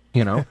brilliant.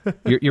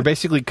 You're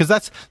basically,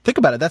 because think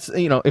about it. That's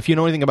if you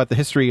know anything about the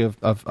history of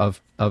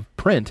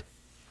print,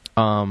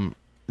 that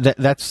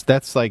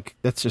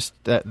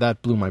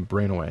blew my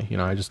brain away.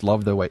 I just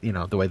love the way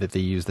that they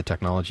use the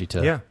technology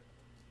to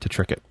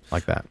trick it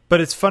like that.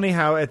 But it's funny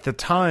how at the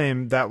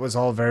time that was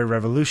all very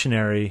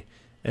revolutionary,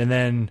 and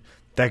then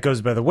that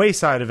goes by the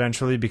wayside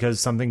eventually because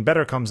something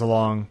better comes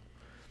along,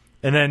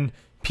 and then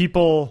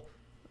people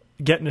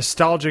get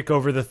nostalgic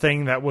over the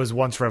thing that was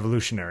once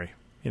revolutionary.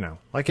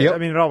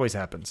 It always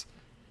happens.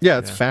 Yeah,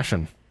 it's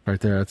fashion right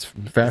there. It's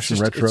fashion,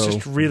 retro. It's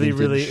just really, vintage.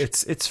 really.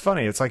 It's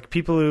funny. It's like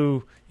people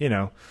who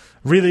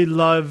really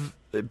love.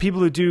 People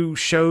who do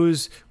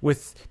shows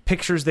with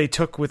pictures they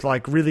took with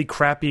like really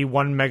crappy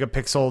 1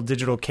 megapixel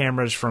digital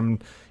cameras from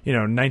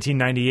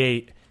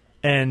 1998,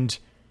 and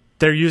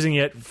they're using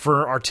it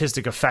for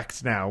artistic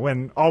effect now.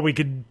 When all we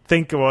could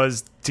think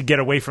was to get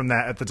away from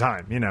that at the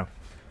time.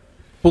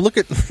 Well, look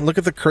at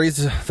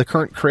the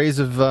current craze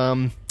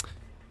of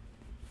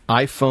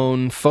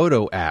iPhone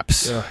photo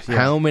apps. Yeah.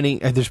 How many?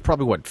 There's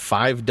probably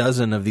 6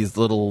 of these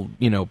little,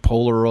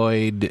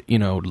 Polaroid,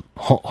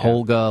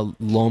 Holga,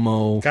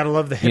 Lomo. Gotta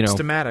love the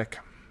Hipstamatic.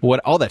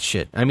 All that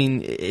shit. I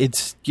mean,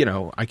 it's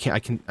I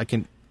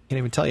can't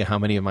even tell you how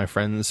many of my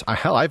friends.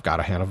 I've got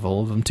a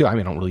handful of them too. I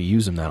mean, I don't really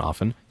use them that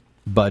often,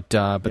 but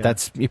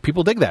that's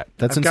people dig that.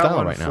 That's in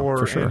style right now for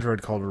for sure.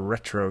 Android called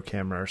Retro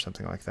Camera or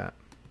something like that.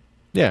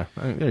 Yeah,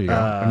 there you go.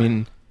 I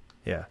mean,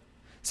 yeah,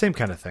 same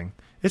kind of thing.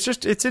 It's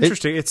just it's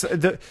interesting. It's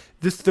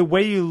the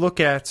way you look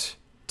at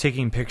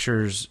taking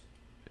pictures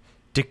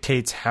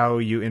dictates how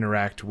you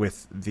interact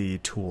with the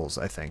tools,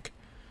 I think.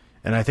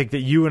 And I think that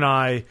you and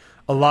I,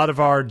 a lot of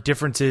our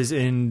differences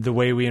in the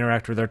way we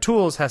interact with our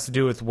tools has to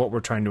do with what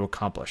we're trying to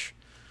accomplish.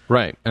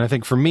 Right. And I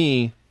think for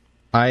me,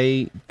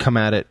 I come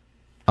at it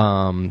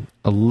a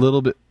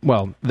little bit.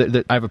 Well,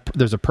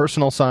 there's a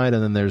personal side,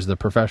 and then there's the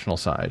professional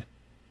side.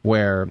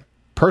 Where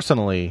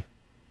personally,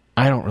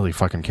 I don't really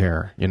fucking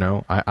care. You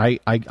know,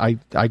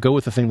 I go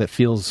with the thing that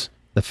feels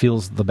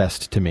the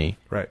best to me.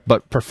 Right.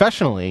 But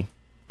professionally,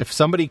 if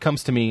somebody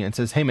comes to me and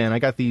says, "Hey, man, I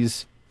got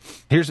these.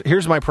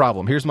 Here's my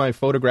problem. Here's my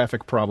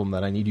photographic problem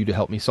that I need you to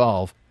help me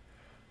solve."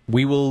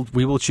 We will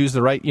choose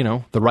the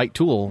right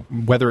tool,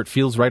 whether it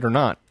feels right or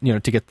not, to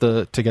get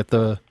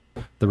the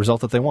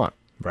result that they want.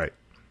 Right.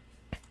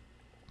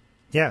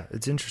 Yeah,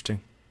 it's interesting.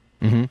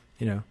 Mm-hmm.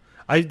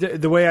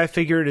 The way I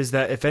figure it is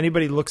that if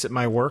anybody looks at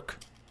my work,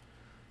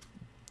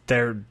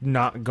 they're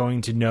not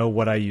going to know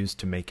what I used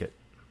to make it.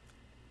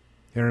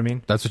 You know what I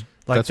mean? That's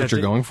what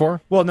you're going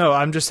for? Well, no,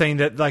 I'm just saying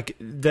that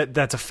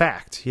that's a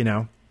fact,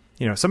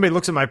 somebody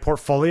looks at my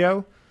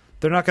portfolio,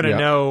 they're not going to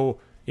know,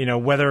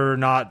 whether or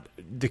not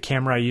the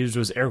camera I used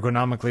was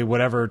ergonomically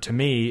whatever. To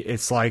me,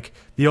 it's like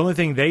the only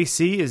thing they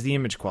see is the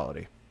image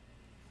quality.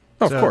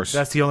 Oh, of course.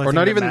 That's the only or thing.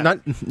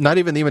 Not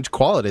even the image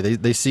quality.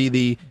 They see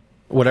the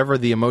whatever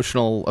the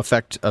emotional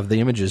effect of the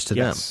image is to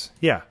them.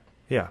 Yeah.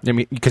 Yeah. I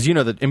mean, because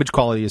the image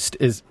quality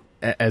is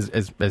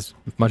as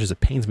much as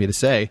it pains me to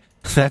say,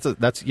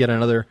 that's yet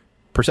another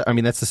I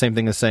mean, that's the same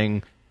thing as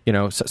saying,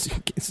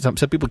 some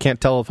people can't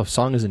tell if a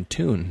song is in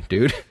tune,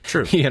 dude.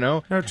 True.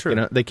 No,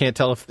 true. They can't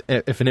tell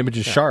if an image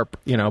is sharp,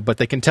 but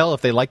they can tell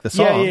if they like the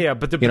song. Yeah.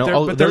 But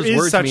there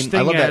is such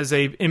thing as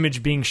a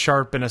image being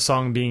sharp and a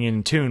song being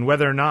in tune.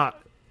 Whether or not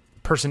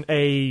person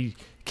A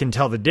can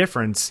tell the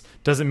difference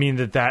doesn't mean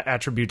that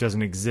attribute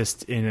doesn't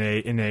exist in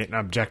an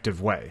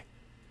objective way.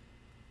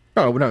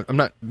 No, I'm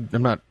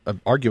not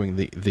arguing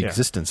the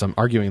existence. I'm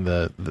arguing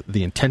the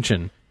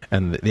intention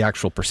and the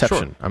actual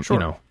perception.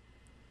 Sure.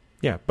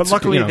 Yeah, but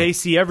luckily they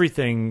see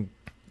everything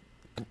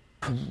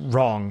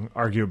wrong,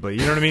 arguably.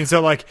 You know what I mean?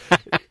 So, you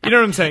know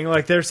what I'm saying?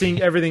 Like, they're seeing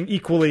everything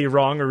equally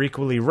wrong or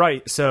equally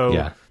right,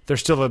 so there's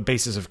still a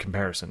basis of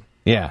comparison.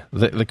 Yeah.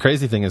 The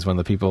crazy thing is when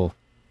the people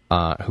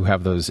who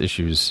have those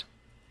issues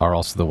are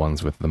also the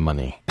ones with the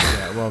money.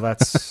 Yeah, well,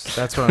 that's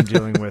what I'm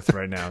dealing with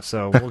right now,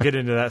 so we'll get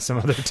into that some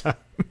other time.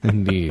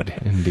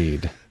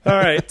 Indeed. All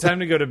right, time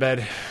to go to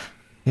bed.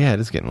 Yeah, it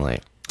is getting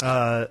late.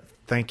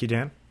 Thank you,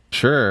 Dan.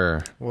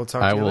 Sure. We'll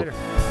talk to you later.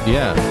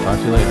 Yeah, talk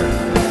to you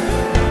later.